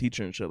tell the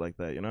teacher and shit like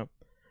that, you know,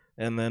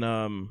 and then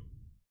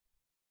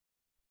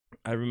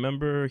I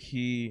remember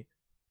he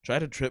tried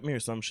to trip me or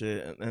some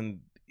shit, and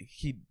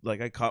he like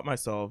I caught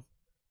myself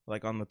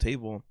like on the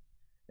table,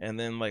 and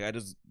then like I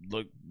just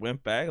looked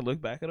back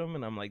at him,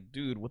 and I'm like,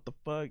 dude, what the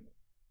fuck?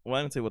 Well,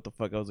 I didn't say what the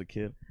fuck. I was a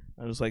kid.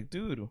 I was like,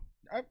 dude.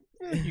 I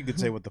think you could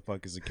say what the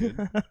fuck as a kid.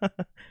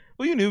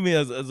 Well, you knew me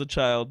as a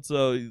child,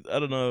 so I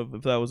don't know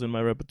if that was in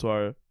my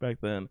repertoire back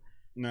then.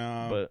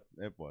 No, but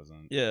it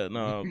wasn't. Yeah,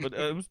 no, but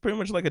it was pretty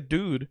much like a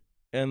dude.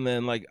 And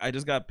then like I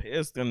just got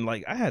pissed, and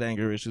like I had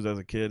anger issues as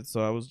a kid, so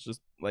I was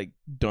just like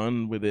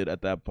done with it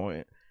at that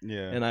point.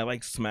 Yeah. And I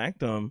like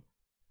smacked him,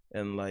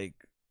 and like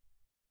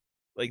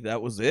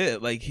that was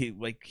it. Like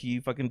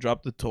he fucking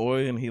dropped the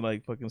toy, and he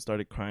like fucking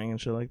started crying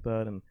and shit like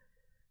that. And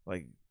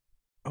like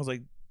I was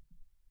like,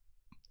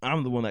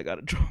 I'm the one that got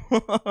in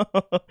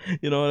trouble.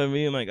 You know what I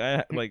mean? Like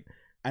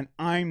and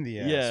I'm the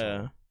asshole.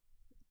 Yeah.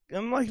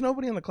 And like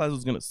nobody in the class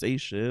was gonna say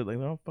shit. Like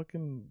they're all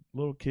fucking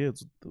little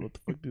kids. What the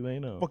fuck do they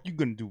know? Fuck you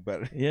gonna do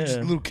better? Yeah, you're just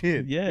a little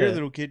kid. Yeah, you're a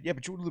little kid. Yeah,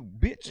 but you're a little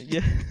bitch.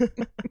 Yeah,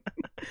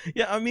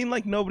 yeah. I mean,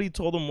 like nobody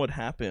told them what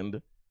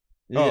happened.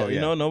 Yeah,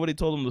 you know, nobody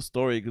told them the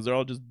story because they're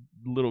all just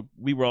little.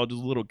 We were all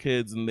just little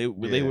kids, and they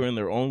were in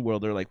their own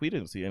world. They're like, we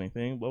didn't see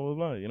anything. Blah blah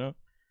blah. You know,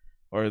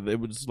 or they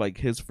were just like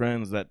his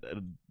friends that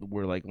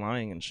were like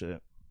lying and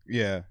shit.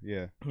 Yeah.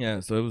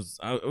 So it was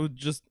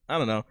just I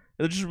don't know.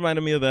 It just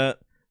reminded me of that.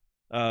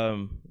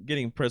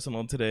 Getting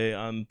personal today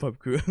on Pub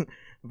Crew.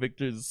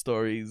 Victor's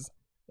stories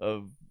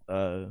of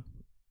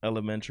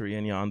elementary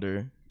and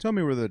yonder. Tell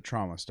me where the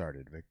trauma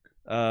started, Vic.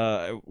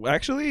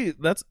 Actually,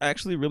 that's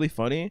actually really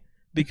funny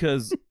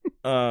because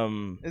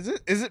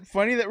is it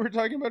funny that we're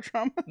talking about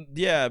trauma?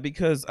 Yeah,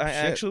 because I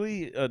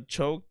actually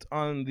choked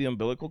on the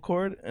umbilical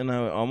cord, and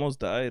I almost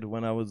died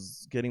when I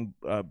was getting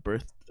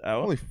birthed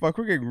out. Holy fuck,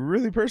 we're getting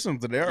really personal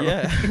today.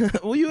 Yeah.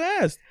 Well, you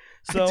asked.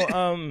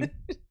 So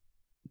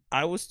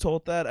I was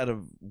told that at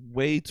a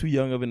way too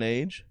young of an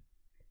age.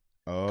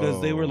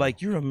 Because they were like,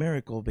 you're a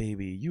miracle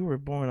baby. You were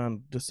born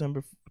on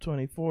December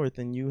 24th,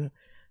 and you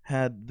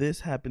had this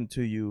happen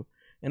to you.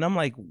 And I'm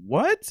like,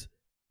 what?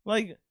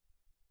 Like,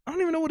 I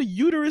don't even know what a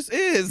uterus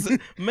is,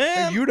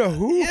 man. A uterus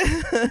who?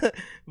 Yeah.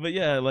 But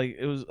yeah, like,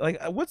 it was like,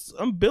 what's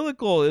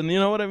umbilical? And you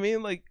know what I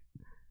mean? Like,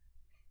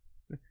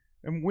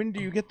 and when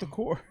do you get the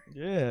cord?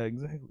 Yeah,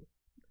 exactly.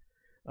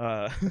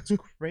 It's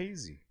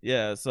crazy.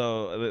 Yeah,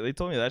 so they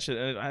told me that shit,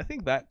 and I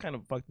think that kind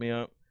of fucked me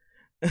up.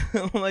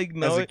 Like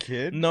as a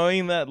kid,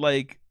 knowing that,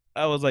 like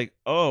I was like,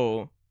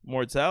 oh,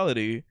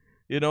 mortality.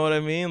 You know what I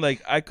mean?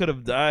 Like I could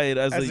have died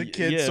as a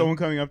kid. Yeah. Someone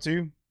coming up to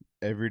you,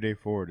 every day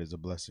forward is a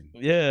blessing.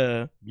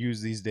 Yeah.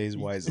 Use these days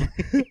wisely.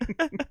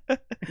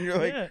 You're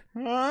like, yeah.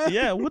 Huh?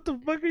 Yeah. What the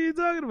fuck are you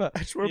talking about? I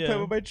just want to play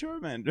with my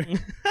Charmander.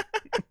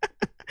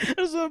 I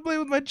just want to play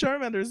with my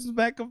Charmander.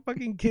 Smack a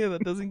fucking kid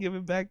that doesn't give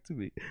it back to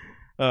me.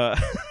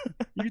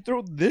 You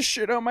throw this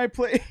shit on my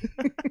plate.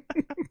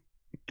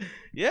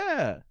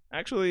 Yeah,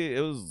 actually,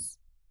 it was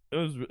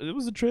it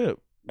was a trip.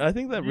 I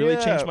think that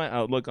really changed my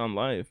outlook on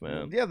life,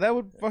 man. Yeah, that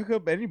would fuck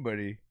up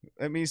anybody.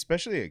 I mean,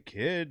 especially a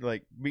kid,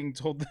 like being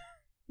told,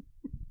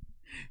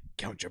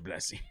 count your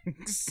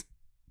blessings.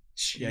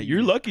 Yeah,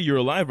 you're lucky you're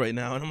alive right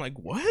now. And I'm like,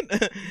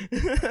 what?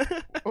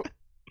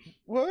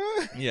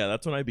 What? Yeah,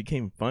 that's when I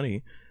became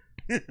funny.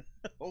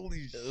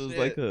 Holy shit. It was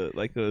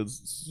like a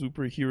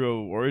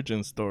superhero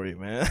origin story,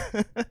 man.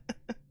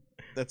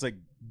 That's like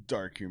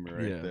dark humor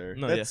right there.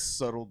 No, that's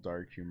subtle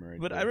dark humor right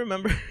but there.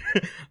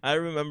 I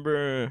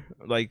remember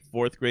like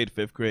 4th grade,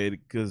 5th grade,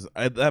 because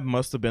that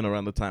must have been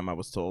around the time I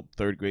was told.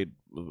 3rd grade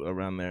was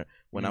around there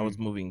when I was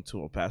moving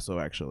to El Paso,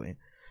 actually.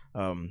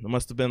 It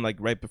must have been like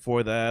right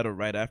before that or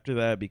right after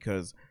that,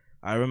 because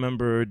I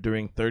remember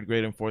during 3rd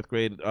grade and 4th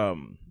grade,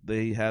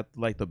 they had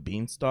like the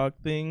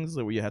beanstalk things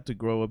where you had to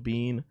grow a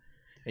bean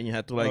and you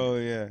had to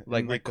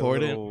like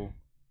record it.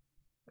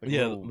 Like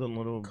the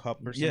little cup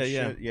or some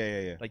shit.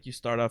 Yeah. Like you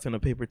start off in a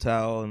paper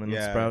towel and then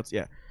it sprouts.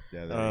 Yeah.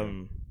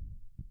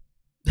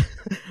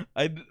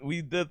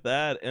 We did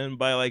that, and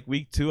by like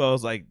week 2, I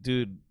was like,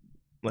 dude,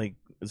 like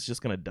it's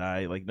just gonna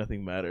die. Like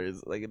nothing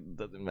matters. Like it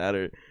doesn't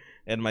matter.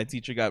 And my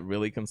teacher got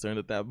really concerned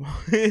at that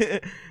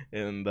point,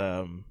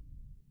 and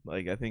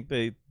like I think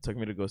they took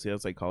me to go see a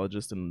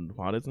psychologist in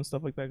Juarez and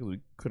stuff like that because we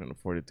couldn't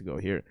afford it to go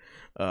here.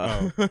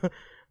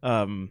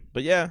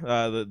 But yeah,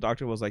 the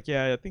doctor was like,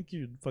 yeah, I think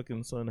your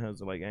fucking son has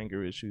like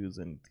anger issues,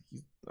 and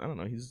I don't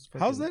know, he's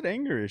fucking... How's that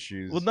anger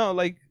issues? Well, no,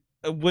 like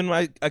when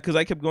because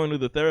I kept going to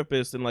the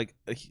therapist, and like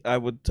I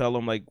would tell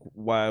him like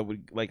why I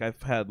would, like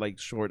I've had like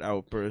short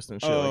outbursts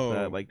and shit like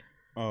that, like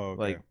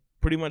like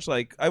pretty much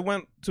like I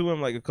went to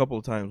him like a couple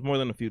of times, more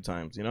than a few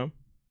times, you know,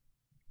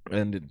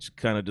 and it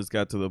kind of just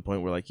got to the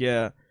point where like,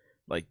 yeah,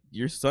 like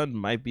your son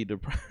might be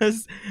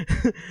depressed,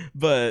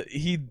 but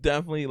he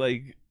definitely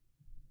like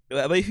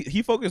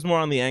he focused more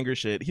on the anger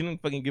shit. He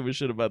didn't fucking give a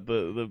shit about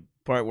the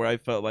part where I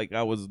felt like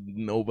I was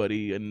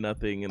nobody and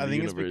nothing in the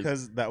universe. I think it's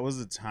because that was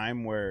a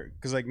time where,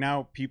 because like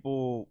now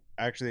people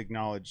actually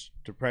acknowledge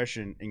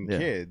depression in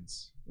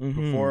kids.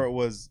 Before it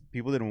was,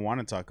 people didn't want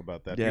to talk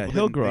about that. Yeah,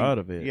 people he'll grow out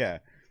of it. Yeah,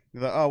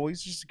 they're like, oh well,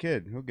 he's just a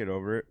kid, he'll get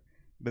over it.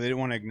 But they didn't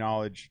want to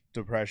acknowledge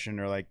depression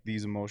or like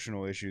these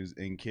emotional issues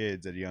in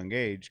kids at a young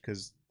age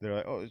because they're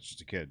like, oh, it's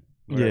just a kid.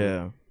 Whatever.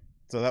 Yeah.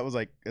 So that was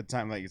like a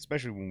time, like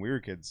especially when we were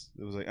kids,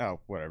 it was like,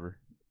 oh, whatever.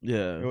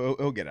 Yeah,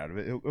 he'll get out of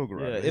it. He'll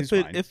grow out of it.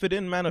 If it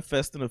didn't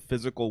manifest in a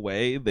physical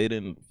way, they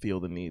didn't feel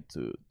the need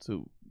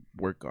to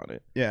work on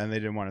it. Yeah, and they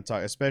didn't want to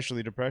talk,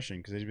 especially depression,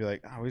 because they'd be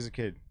like, oh, he's a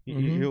kid.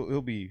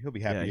 He'll be happy.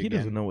 Yeah, he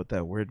doesn't know what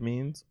that word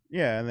means.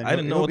 Yeah, and then I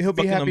didn't know he'll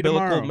be happy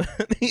tomorrow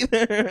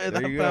either. And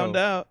I found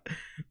out.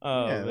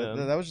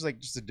 That was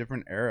just a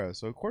different era.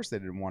 So of course they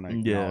didn't want to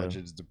acknowledge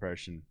his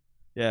depression.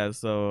 Yeah,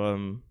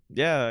 so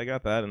yeah, I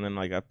got that, and then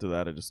like after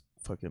that, I just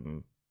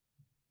fucking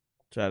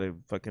try to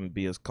fucking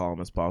be as calm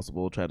as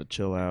possible, try to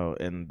chill out,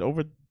 and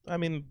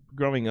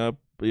growing up,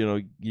 you know,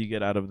 you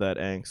get out of that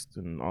angst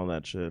and all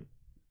that shit.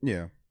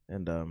 Yeah.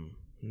 And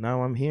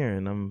now I'm here,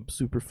 and I'm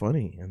super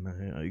funny, and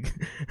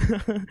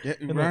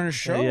you're on a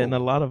show. And a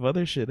lot of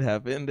other shit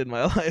happened in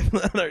my life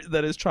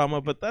that is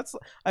trauma, but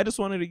I just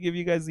wanted to give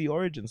you guys the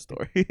origin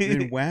story.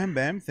 And wham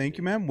bam, thank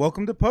you, ma'am.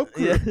 Welcome to Pub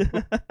Crew.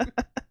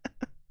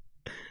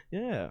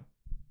 Yeah.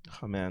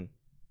 Oh man,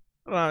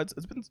 I don't know,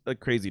 it's been a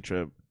crazy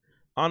trip.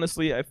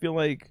 Honestly, I feel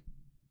like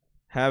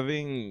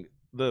having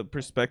the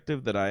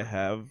perspective that I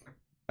have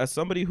as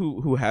somebody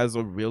who has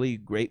a really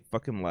great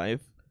fucking life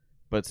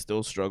but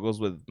still struggles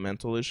with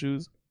mental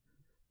issues,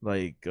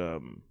 like I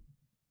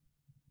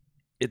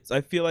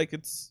feel like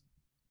it's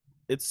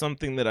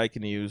something that I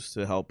can use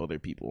to help other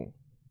people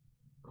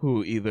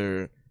who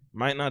either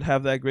might not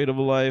have that great of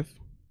a life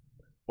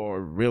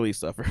or really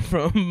suffer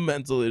from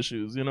mental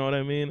issues, you know what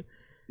I mean?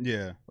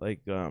 Yeah.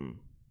 Like I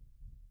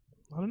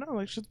don't know,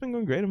 like shit's been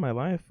going great in my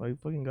life. I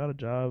fucking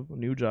got a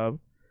new job,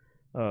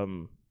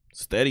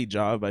 steady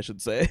job, I should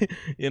say.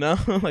 You know,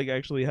 like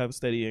actually have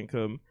steady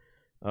income.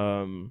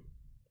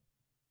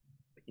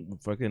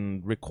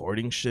 Fucking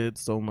recording shit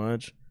so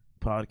much,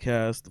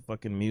 podcast, the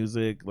fucking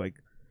music, like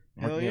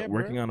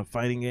working on a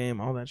fighting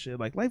game, all that shit.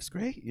 Like life's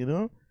great, you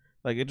know.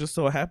 Like it just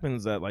so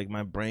happens that like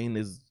my brain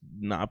is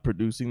not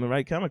producing the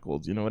right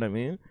chemicals. You know what I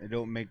mean? They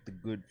don't make the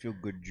good feel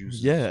good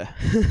juices. Yeah.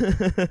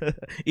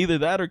 Either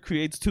that or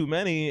creates too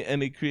many,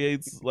 and it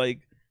creates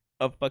like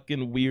a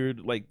fucking weird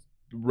like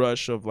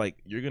rush of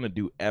like you're gonna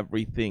do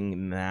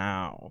everything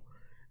now,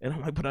 and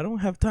I'm like, but I don't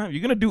have time.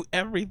 You're gonna do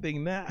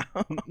everything now.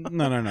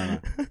 No.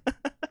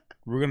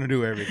 We're gonna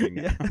do everything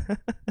now.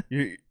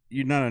 Yeah.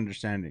 You're not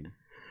understanding.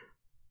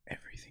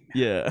 Everything now.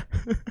 Yeah.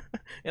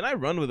 And I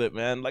run with it,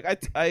 man. Like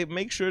I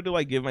make sure to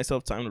like give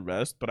myself time to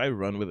rest, but I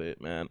run with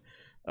it, man.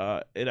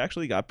 It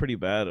actually got pretty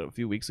bad a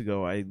few weeks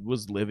ago. I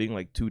was living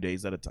like 2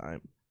 days at a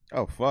time.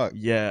 Oh fuck.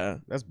 Yeah.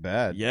 That's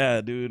bad.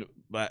 Yeah, dude.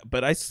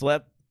 But I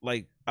slept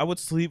like I would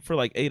sleep for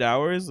like 8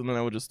 hours, and then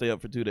I would just stay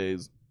up for 2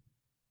 days.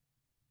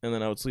 And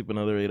then I would sleep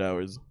another 8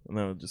 hours, and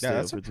then I would just stay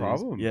up for 2 days. That's a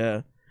problem.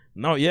 Yeah.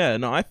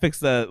 No, I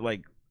fixed that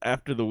like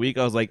after the week,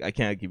 I was like, I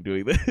can't keep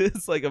doing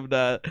this. Like, I'm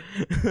not.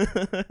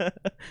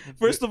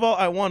 First of all,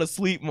 I want to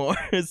sleep more.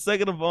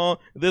 Second of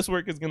all, this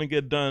work is gonna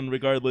get done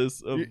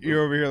regardless of.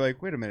 You're over here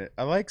like, wait a minute,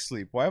 I like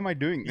sleep. Why am I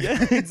doing this?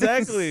 Yeah,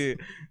 exactly.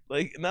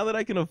 Like, now that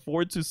I can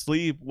afford to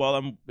sleep while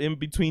I'm in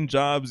between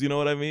jobs, you know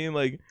what I mean?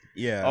 Like,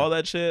 Yeah. all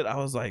that shit. I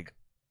was like,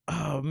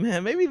 oh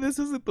man, maybe this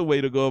isn't the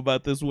way to go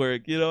about this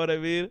work. You know what I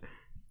mean?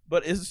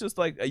 But it's just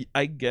like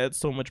I get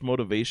so much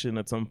motivation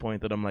at some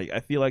point that I'm like, I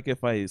feel like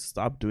if I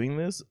stop doing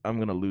this, I'm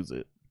gonna lose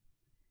it.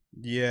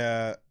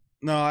 Yeah.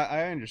 No,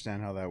 I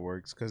understand how that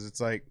works because it's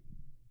like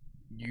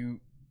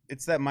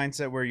it's that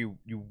mindset where you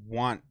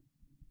want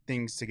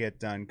things to get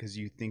done because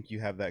you think you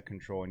have that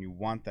control and you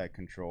want that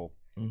control.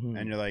 Mm-hmm.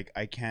 And you're like,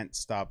 I can't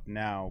stop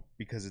now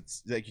because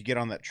it's like you get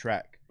on that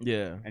track.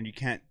 Yeah. And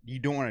you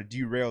don't want to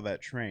derail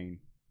that train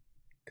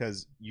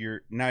because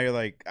you're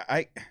like,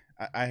 I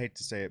hate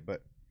to say it,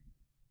 but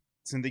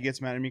Cynthia gets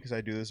mad at me because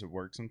I do this at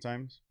work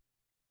sometimes,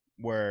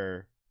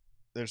 where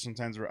there's some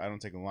times where I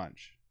don't take a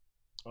lunch.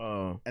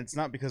 Oh. And it's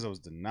not because I was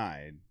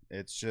denied.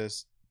 It's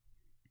just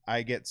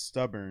I get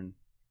stubborn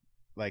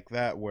like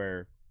that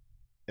where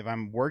if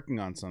I'm working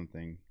on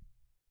something,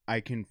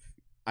 I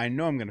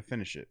know I'm going to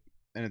finish it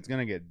and it's going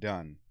to get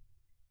done.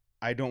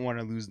 I don't want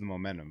to lose the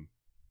momentum.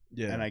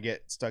 Yeah. And I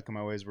get stuck in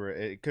my ways where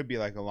it could be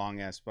like a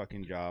long ass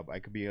fucking job. I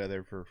could be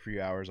there for a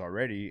few hours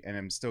already and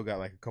I'm still got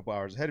like a couple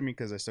hours ahead of me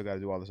because I still got to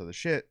do all this other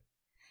shit.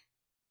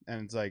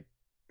 And it's like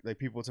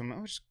people tell me,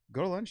 oh, just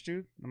go to lunch,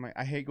 dude. I'm like,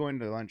 I hate going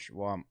to lunch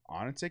while I'm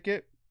on a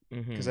ticket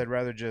because I'd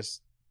rather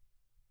just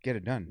get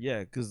it done.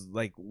 Yeah, because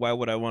like, why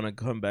would I want to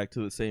come back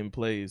to the same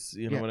place?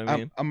 You know what I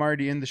mean? I'm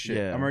already in the shit.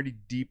 Yeah. I'm already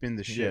deep in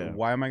the shit. Yeah.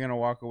 Why am I gonna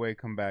walk away,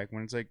 come back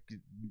when it's like?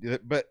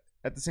 But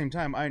at the same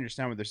time, I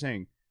understand what they're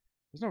saying.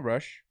 There's no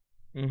rush.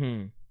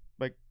 Mm-hmm.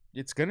 Like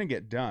it's gonna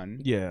get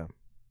done. Yeah.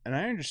 And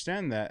I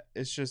understand that.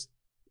 It's just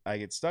I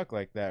get stuck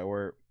like that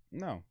where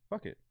no,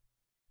 fuck it.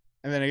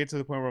 And then I get to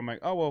the point where I'm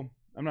like, oh well,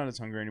 I'm not as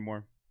hungry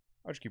anymore.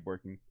 I'll just keep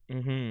working.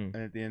 Mm-hmm. And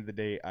at the end of the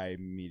day, I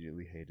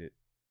immediately hate it.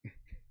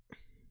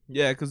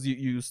 Yeah, because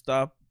you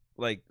stop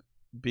like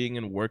being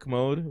in work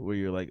mode where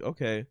you're like,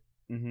 okay,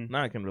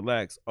 now I can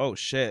relax. Oh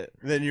shit.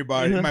 Then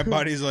my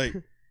body's like,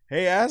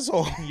 hey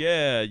asshole.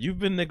 Yeah, you've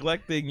been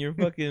neglecting your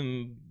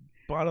fucking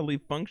bodily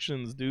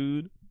functions,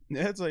 dude.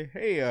 Yeah, it's like,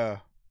 hey,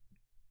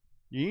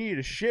 you need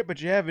a shit,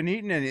 but you haven't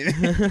eaten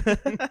anything.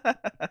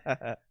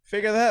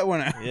 Figure that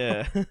one out.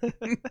 Yeah.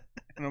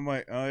 And I'm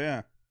like, oh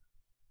yeah,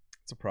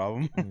 it's a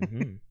problem.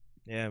 Mm-hmm.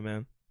 Yeah,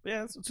 man.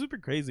 Yeah, it's super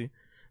crazy.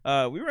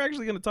 We were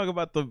actually going to talk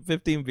about the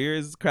 15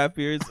 beers, craft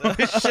beers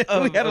Shit,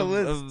 we had a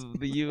list of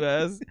the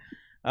U.S.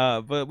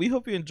 But we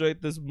hope you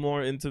enjoyed this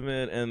more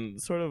intimate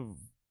and sort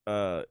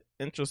of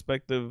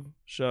introspective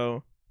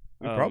show.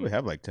 We probably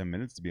have like 10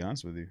 minutes, to be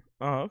honest with you.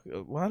 Oh,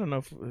 okay. Well, I don't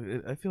know.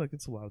 I feel like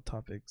it's a lot of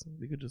topics.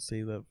 We could just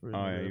say that for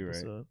another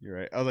episode. You're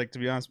right. I was like, to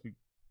be honest,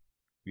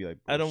 be like.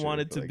 I don't want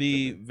it to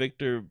be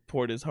Victor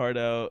poured his heart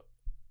out,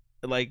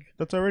 like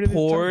that's already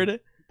poured.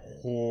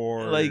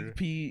 Like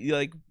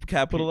like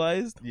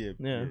capitalized. Yeah.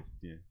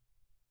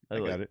 I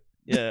got it.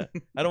 Yeah,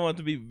 I don't want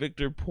it to be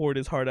Victor poured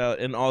his heart out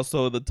and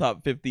also the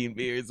top 15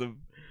 beers of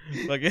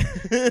fucking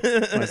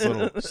nice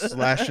little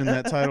slash in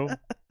that title.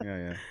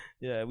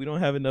 Yeah. We don't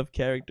have enough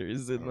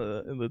characters in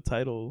the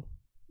title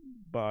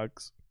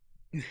box.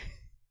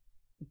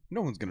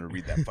 No one's gonna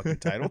read that fucking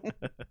title.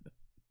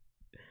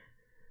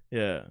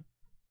 Yeah.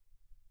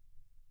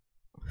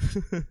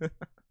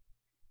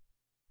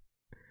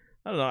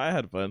 I don't know. I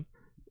had fun.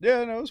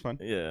 Yeah, no, it was fun.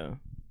 Yeah,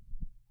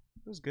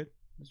 it was good.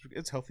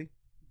 It's healthy.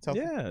 It's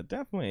healthy. Yeah,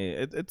 definitely.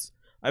 It's.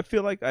 I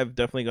feel like I've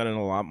definitely gotten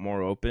a lot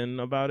more open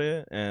about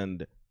it,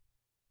 and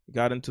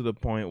gotten to the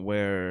point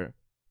where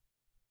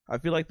I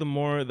feel like the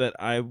more that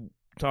I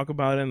talk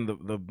about it, and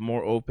the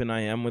more open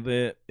I am with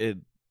it, it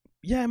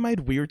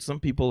might weird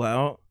some people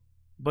out,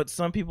 but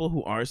some people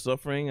who are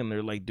suffering and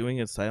they're like doing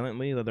it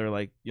silently, that they're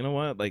like, you know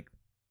what, like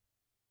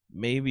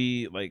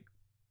maybe like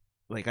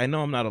I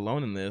know I'm not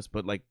alone in this,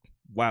 but like,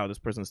 wow, this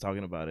person's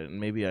talking about it, and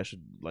maybe I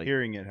should like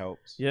hearing it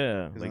helps.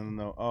 Yeah, because like, I don't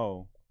know.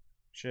 Oh,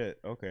 shit.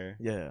 Okay.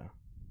 Yeah.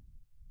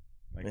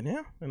 Like, and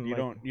yeah, and you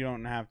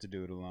don't have to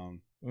do it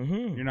alone.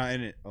 Mm-hmm. You're not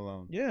in it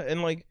alone. Yeah,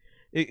 and like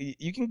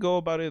you can go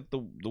about it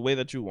the way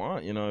that you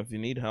want. You know, if you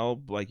need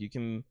help, like you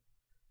can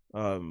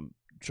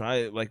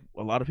try. Like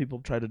a lot of people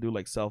try to do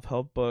like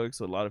self-help books.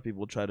 A lot of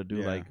people try to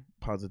do like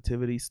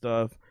positivity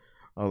stuff.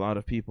 A lot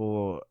of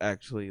people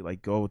actually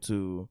like go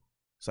to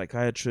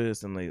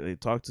psychiatrists and they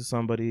talk to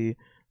somebody.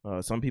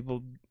 Some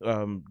people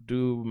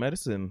do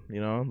medicine,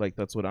 you know, like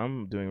that's what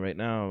I'm doing right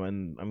now,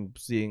 and I'm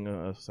seeing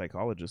a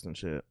psychologist and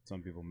shit.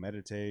 Some people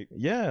meditate.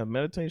 Yeah,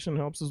 meditation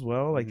helps as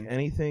well. Like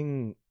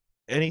anything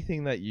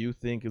that you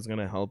think is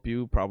gonna help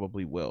you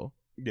probably will.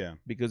 Yeah,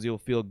 because you'll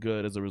feel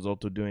good as a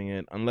result of doing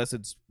it, unless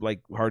it's like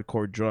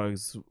hardcore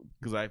drugs.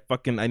 Because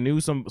I knew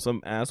some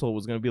asshole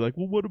was gonna be like,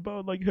 well, what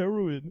about like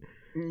heroin?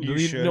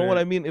 You know what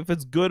I mean? If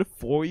it's good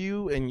for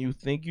you and you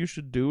think you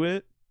should do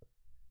it,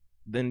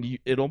 then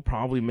it'll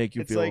probably make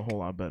you feel a whole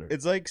lot better.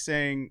 It's like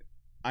saying,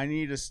 I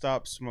need to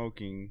stop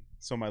smoking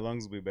so my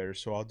lungs will be better.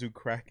 So I'll do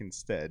crack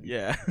instead.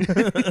 Yeah.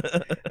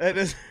 That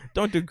is,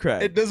 Don't do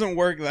crack. it doesn't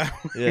work that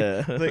way.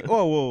 Yeah. It's like,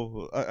 oh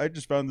well, I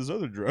just found this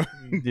other drug.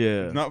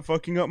 Yeah. It's not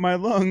fucking up my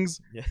lungs,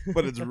 Yeah.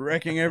 but it's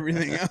wrecking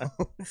everything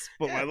else.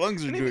 But Yeah, my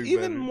lungs are and doing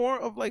even better. more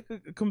of like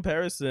a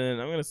comparison.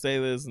 I'm gonna say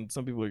this, and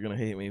some people are gonna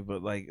hate me,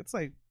 but like it's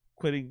like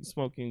quitting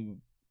smoking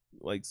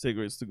like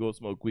cigarettes to go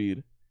smoke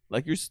weed.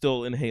 Like you're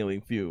still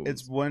inhaling fumes.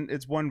 It's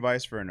one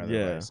vice for another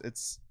Yeah. vice.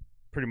 It's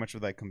pretty much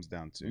what that comes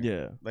down to.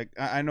 yeah, Like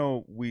I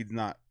know weed's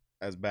not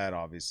as bad,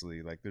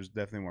 obviously. Like there's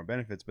definitely more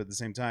benefits, but at the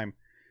same time,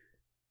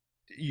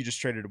 you just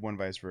traded one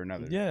vice for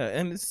another. yeah,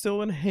 and it's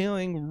still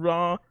inhaling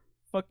raw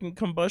fucking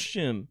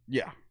combustion.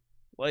 Yeah.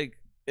 Like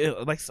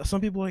like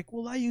some people are like,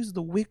 well, I use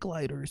the wick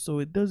lighter, so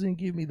it doesn't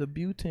give me the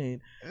butane.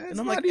 It's And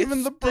I'm not like, even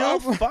it's the still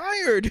problem.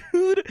 fire,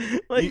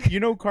 dude. Like, you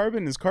know,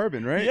 carbon is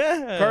carbon, right?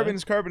 yeah, Carbon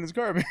is carbon is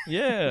carbon.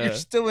 yeah. You're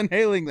still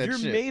inhaling that You're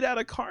shit. made out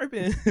of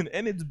carbon,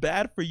 and it's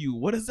bad for you.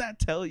 What does that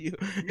tell you?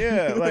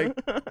 Yeah,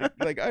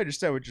 like I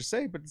understand what you're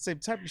saying, but at the same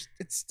time,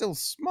 it's still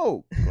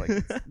smoke. Like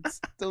it's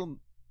still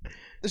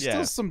there's Yeah.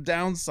 still some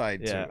downside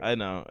to yeah, it. I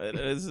know.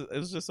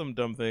 It's just some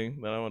dumb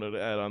thing that I wanted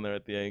to add on there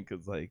at the end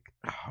because, like,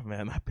 oh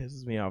man, that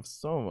pisses me off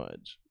so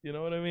much. You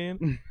know what I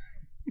mean?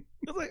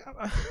 It's like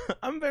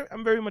I'm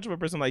very much of a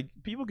person like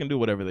people can do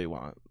whatever they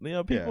want. You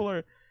know, people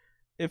are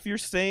if you're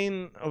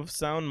sane of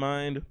sound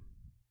mind,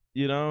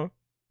 you know,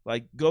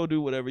 like go do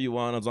whatever you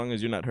want as long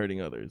as you're not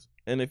hurting others.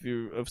 And if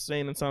you're of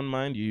sane and sound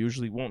mind, you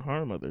usually won't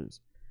harm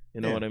others.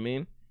 You know Yeah. what I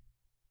mean?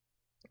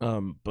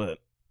 But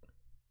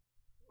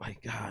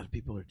like God,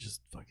 people are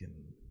just fucking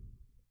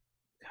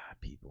God,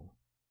 people.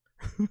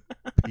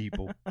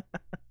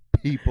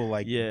 People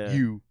like Yeah.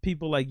 you.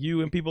 People like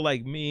you and people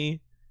like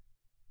me.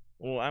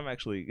 Well, I'm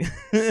actually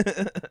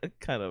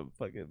kind of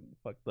fucking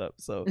fucked up,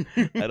 so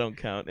I don't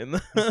count in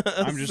the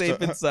I'm just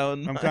safe and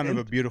sound. I'm kind of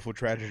a mind. beautiful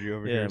tragedy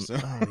over here. So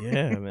Oh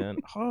yeah, man.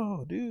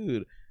 Oh,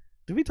 dude.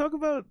 Did we talk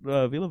about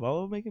Vila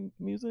Valo making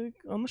music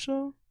on the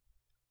show?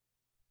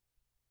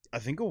 I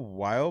think a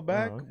while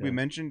back okay. we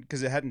mentioned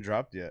because it hadn't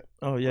dropped yet.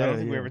 Oh yeah. I don't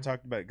think we yeah. ever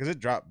talked about it because it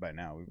dropped by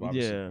now. We've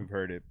obviously Yeah. we've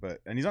heard it,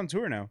 and he's on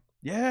tour now.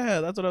 Yeah,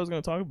 that's what I was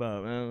gonna talk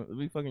about, man. It'd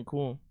be fucking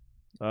cool.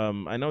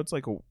 I know it's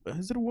like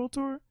is it a world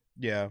tour?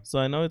 Yeah, So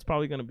I know it's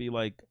probably gonna be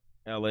like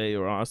L.A.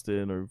 or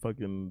Austin or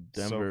fucking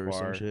Denver or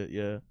some far. shit.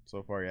 Yeah.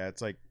 so far, yeah,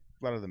 it's like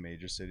a lot of the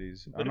major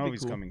cities. But I don't know it'd if be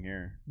he's cool. coming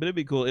here. But it'd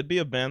be cool. It'd be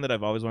a band that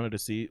I've always wanted to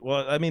see.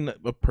 Well, I mean,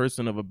 a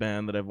person of a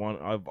band that I've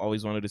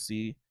always wanted to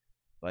see,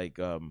 like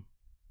a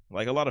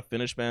lot of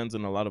Finnish bands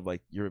and a lot of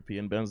like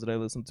European bands that I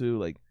listen to.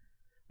 Like,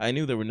 I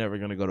knew they were never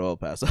gonna go to El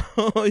Paso.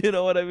 You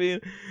know what I mean?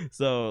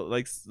 So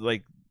like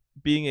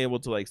being able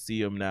to like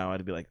see them now,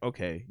 I'd be like,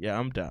 okay, yeah,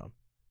 I'm down.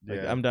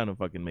 Like, Yeah, I'm down to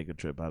fucking make a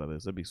trip out of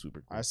this. That'd be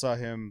super cool. I saw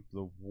him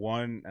the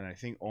one and I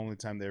think only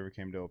time they ever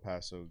came to El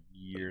Paso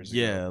years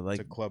Yeah, ago. like-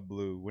 to Club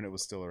Blue when it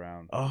was still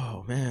around.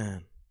 Oh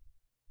man.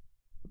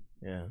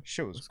 Yeah.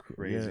 Shit was That's cool.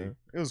 crazy. Yeah.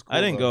 It was cool.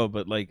 I didn't though. go,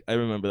 but like I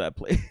remember that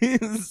place.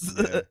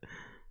 Yeah.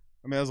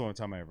 I mean, that was the only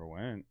time I ever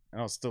went,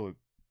 and I was still a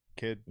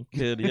kid.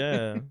 Kid,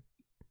 yeah.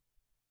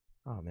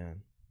 Oh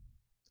man.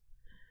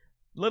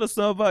 Let us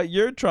know about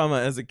your trauma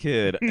as a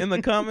kid in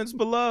the comments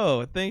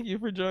below. Thank you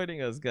for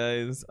joining us,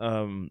 guys.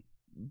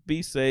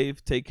 Be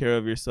safe, take care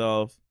of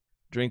yourself,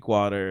 drink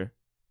water.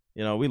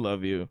 You know, we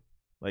love you.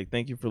 Like,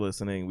 thank you for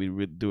listening.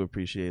 We do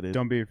appreciate it.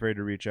 Don't be afraid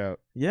to reach out.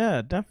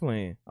 Yeah,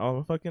 definitely.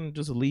 I'll fucking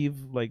just leave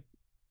like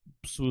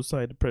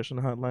suicide depression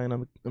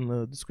hotline in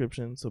the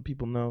description so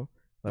people know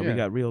that we Yeah.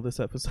 got real this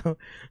episode.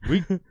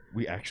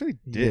 We actually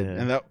did, Yeah.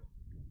 and that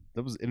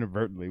was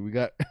inadvertently. We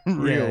got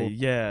real.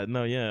 Yeah,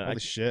 no, yeah. Holy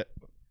shit.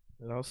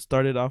 It all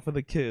started off with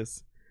a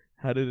kiss.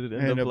 How did it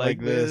end up like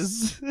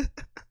this?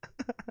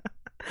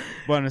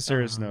 But on a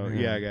serious Oh, note, man.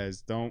 yeah,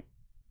 guys, don't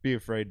be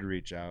afraid to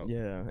reach out.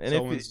 Yeah,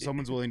 and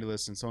Someone's willing to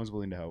listen. Someone's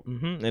willing to help.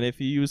 and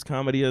if you use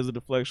comedy as a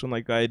deflection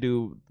like I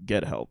do,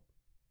 get help.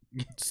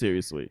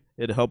 Seriously,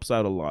 it helps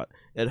out a lot.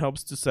 It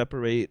helps to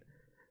separate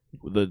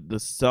the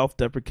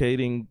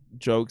self-deprecating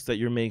jokes that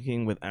you're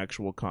making with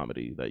actual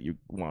comedy that you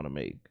want to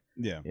make.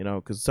 Yeah. You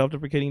know, because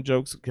self-deprecating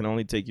jokes can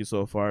only take you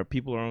so far.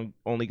 People are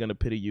only going to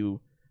pity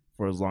you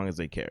for as long as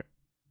they care.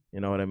 You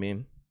know what I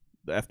mean?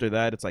 After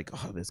that, it's like,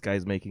 oh, this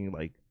guy's making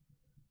like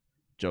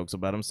jokes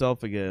about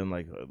himself again.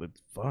 Like,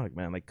 fuck,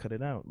 man, like cut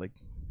it out. Like,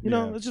 you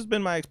know, Yeah. it's just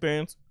been my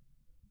experience.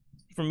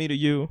 From me to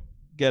you,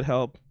 get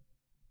help.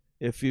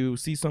 If you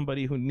see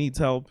somebody who needs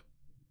help,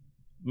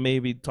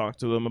 maybe talk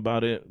to them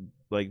about it.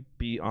 Like,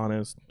 be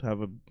honest,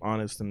 have a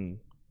honest and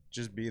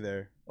Just be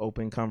there.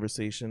 open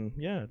conversation.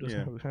 Yeah, just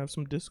Yeah. have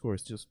some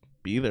discourse. Just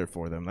be there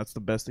for them. That's the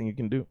best thing you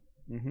can do.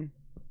 Mm-hmm.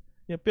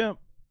 Yep.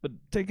 But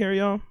take care,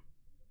 y'all.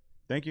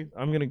 Thank you.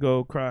 I'm gonna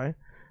go cry.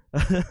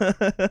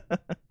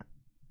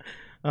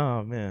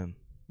 Oh man,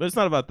 but it's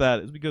not about that.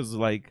 It's because,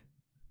 like,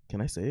 can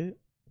I say it?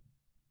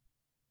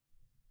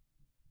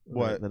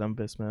 What? That I'm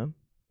best man.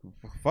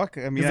 Fuck.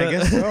 I mean, I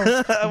guess so.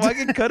 Well, I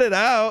can cut it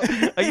out.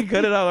 I can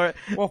cut it out. All right.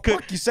 Well,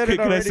 fuck. You said it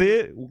Can already. I say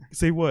it?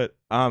 Say what?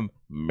 I'm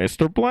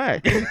Mr.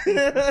 Black.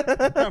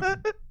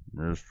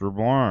 Mr.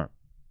 Blunt.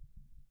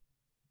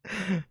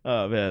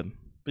 Oh man.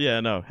 But yeah,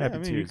 no, Yeah, happy I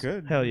mean, you tears.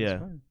 could. Hell It's yeah.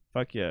 fine.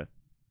 Fuck yeah.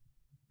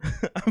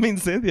 I mean,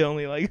 Cynthia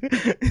only like put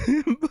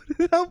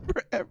it out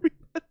for everybody.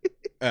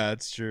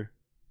 That's true.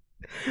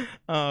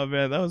 Oh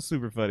man, that was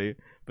super funny.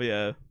 But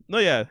yeah, no,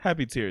 yeah,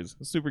 happy tears,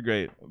 super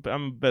great. But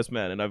I'm best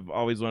man, and I've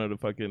always wanted to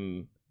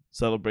fucking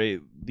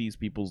celebrate these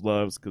people's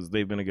loves because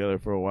they've been together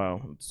for a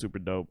while. It's super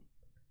dope.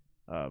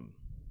 Um,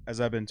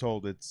 As I've been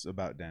told, it's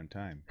about damn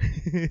time.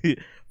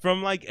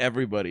 from like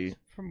everybody,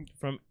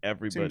 From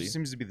everybody.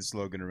 seems to be the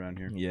slogan around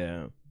here.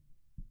 Yeah,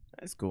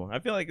 that's cool. I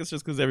feel like it's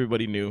just because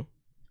everybody knew.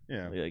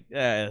 Yeah. Like,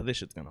 yeah, this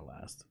shit's gonna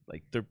last.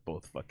 Like, they're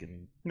both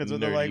fucking. That's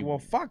what they're like. nerdy Well,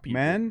 fuck, people.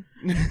 man.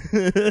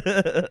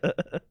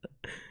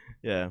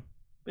 Yeah.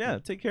 Yeah,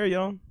 take care,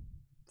 y'all.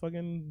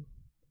 Fucking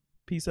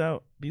peace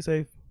out. Be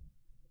safe.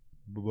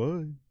 Bye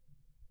bye.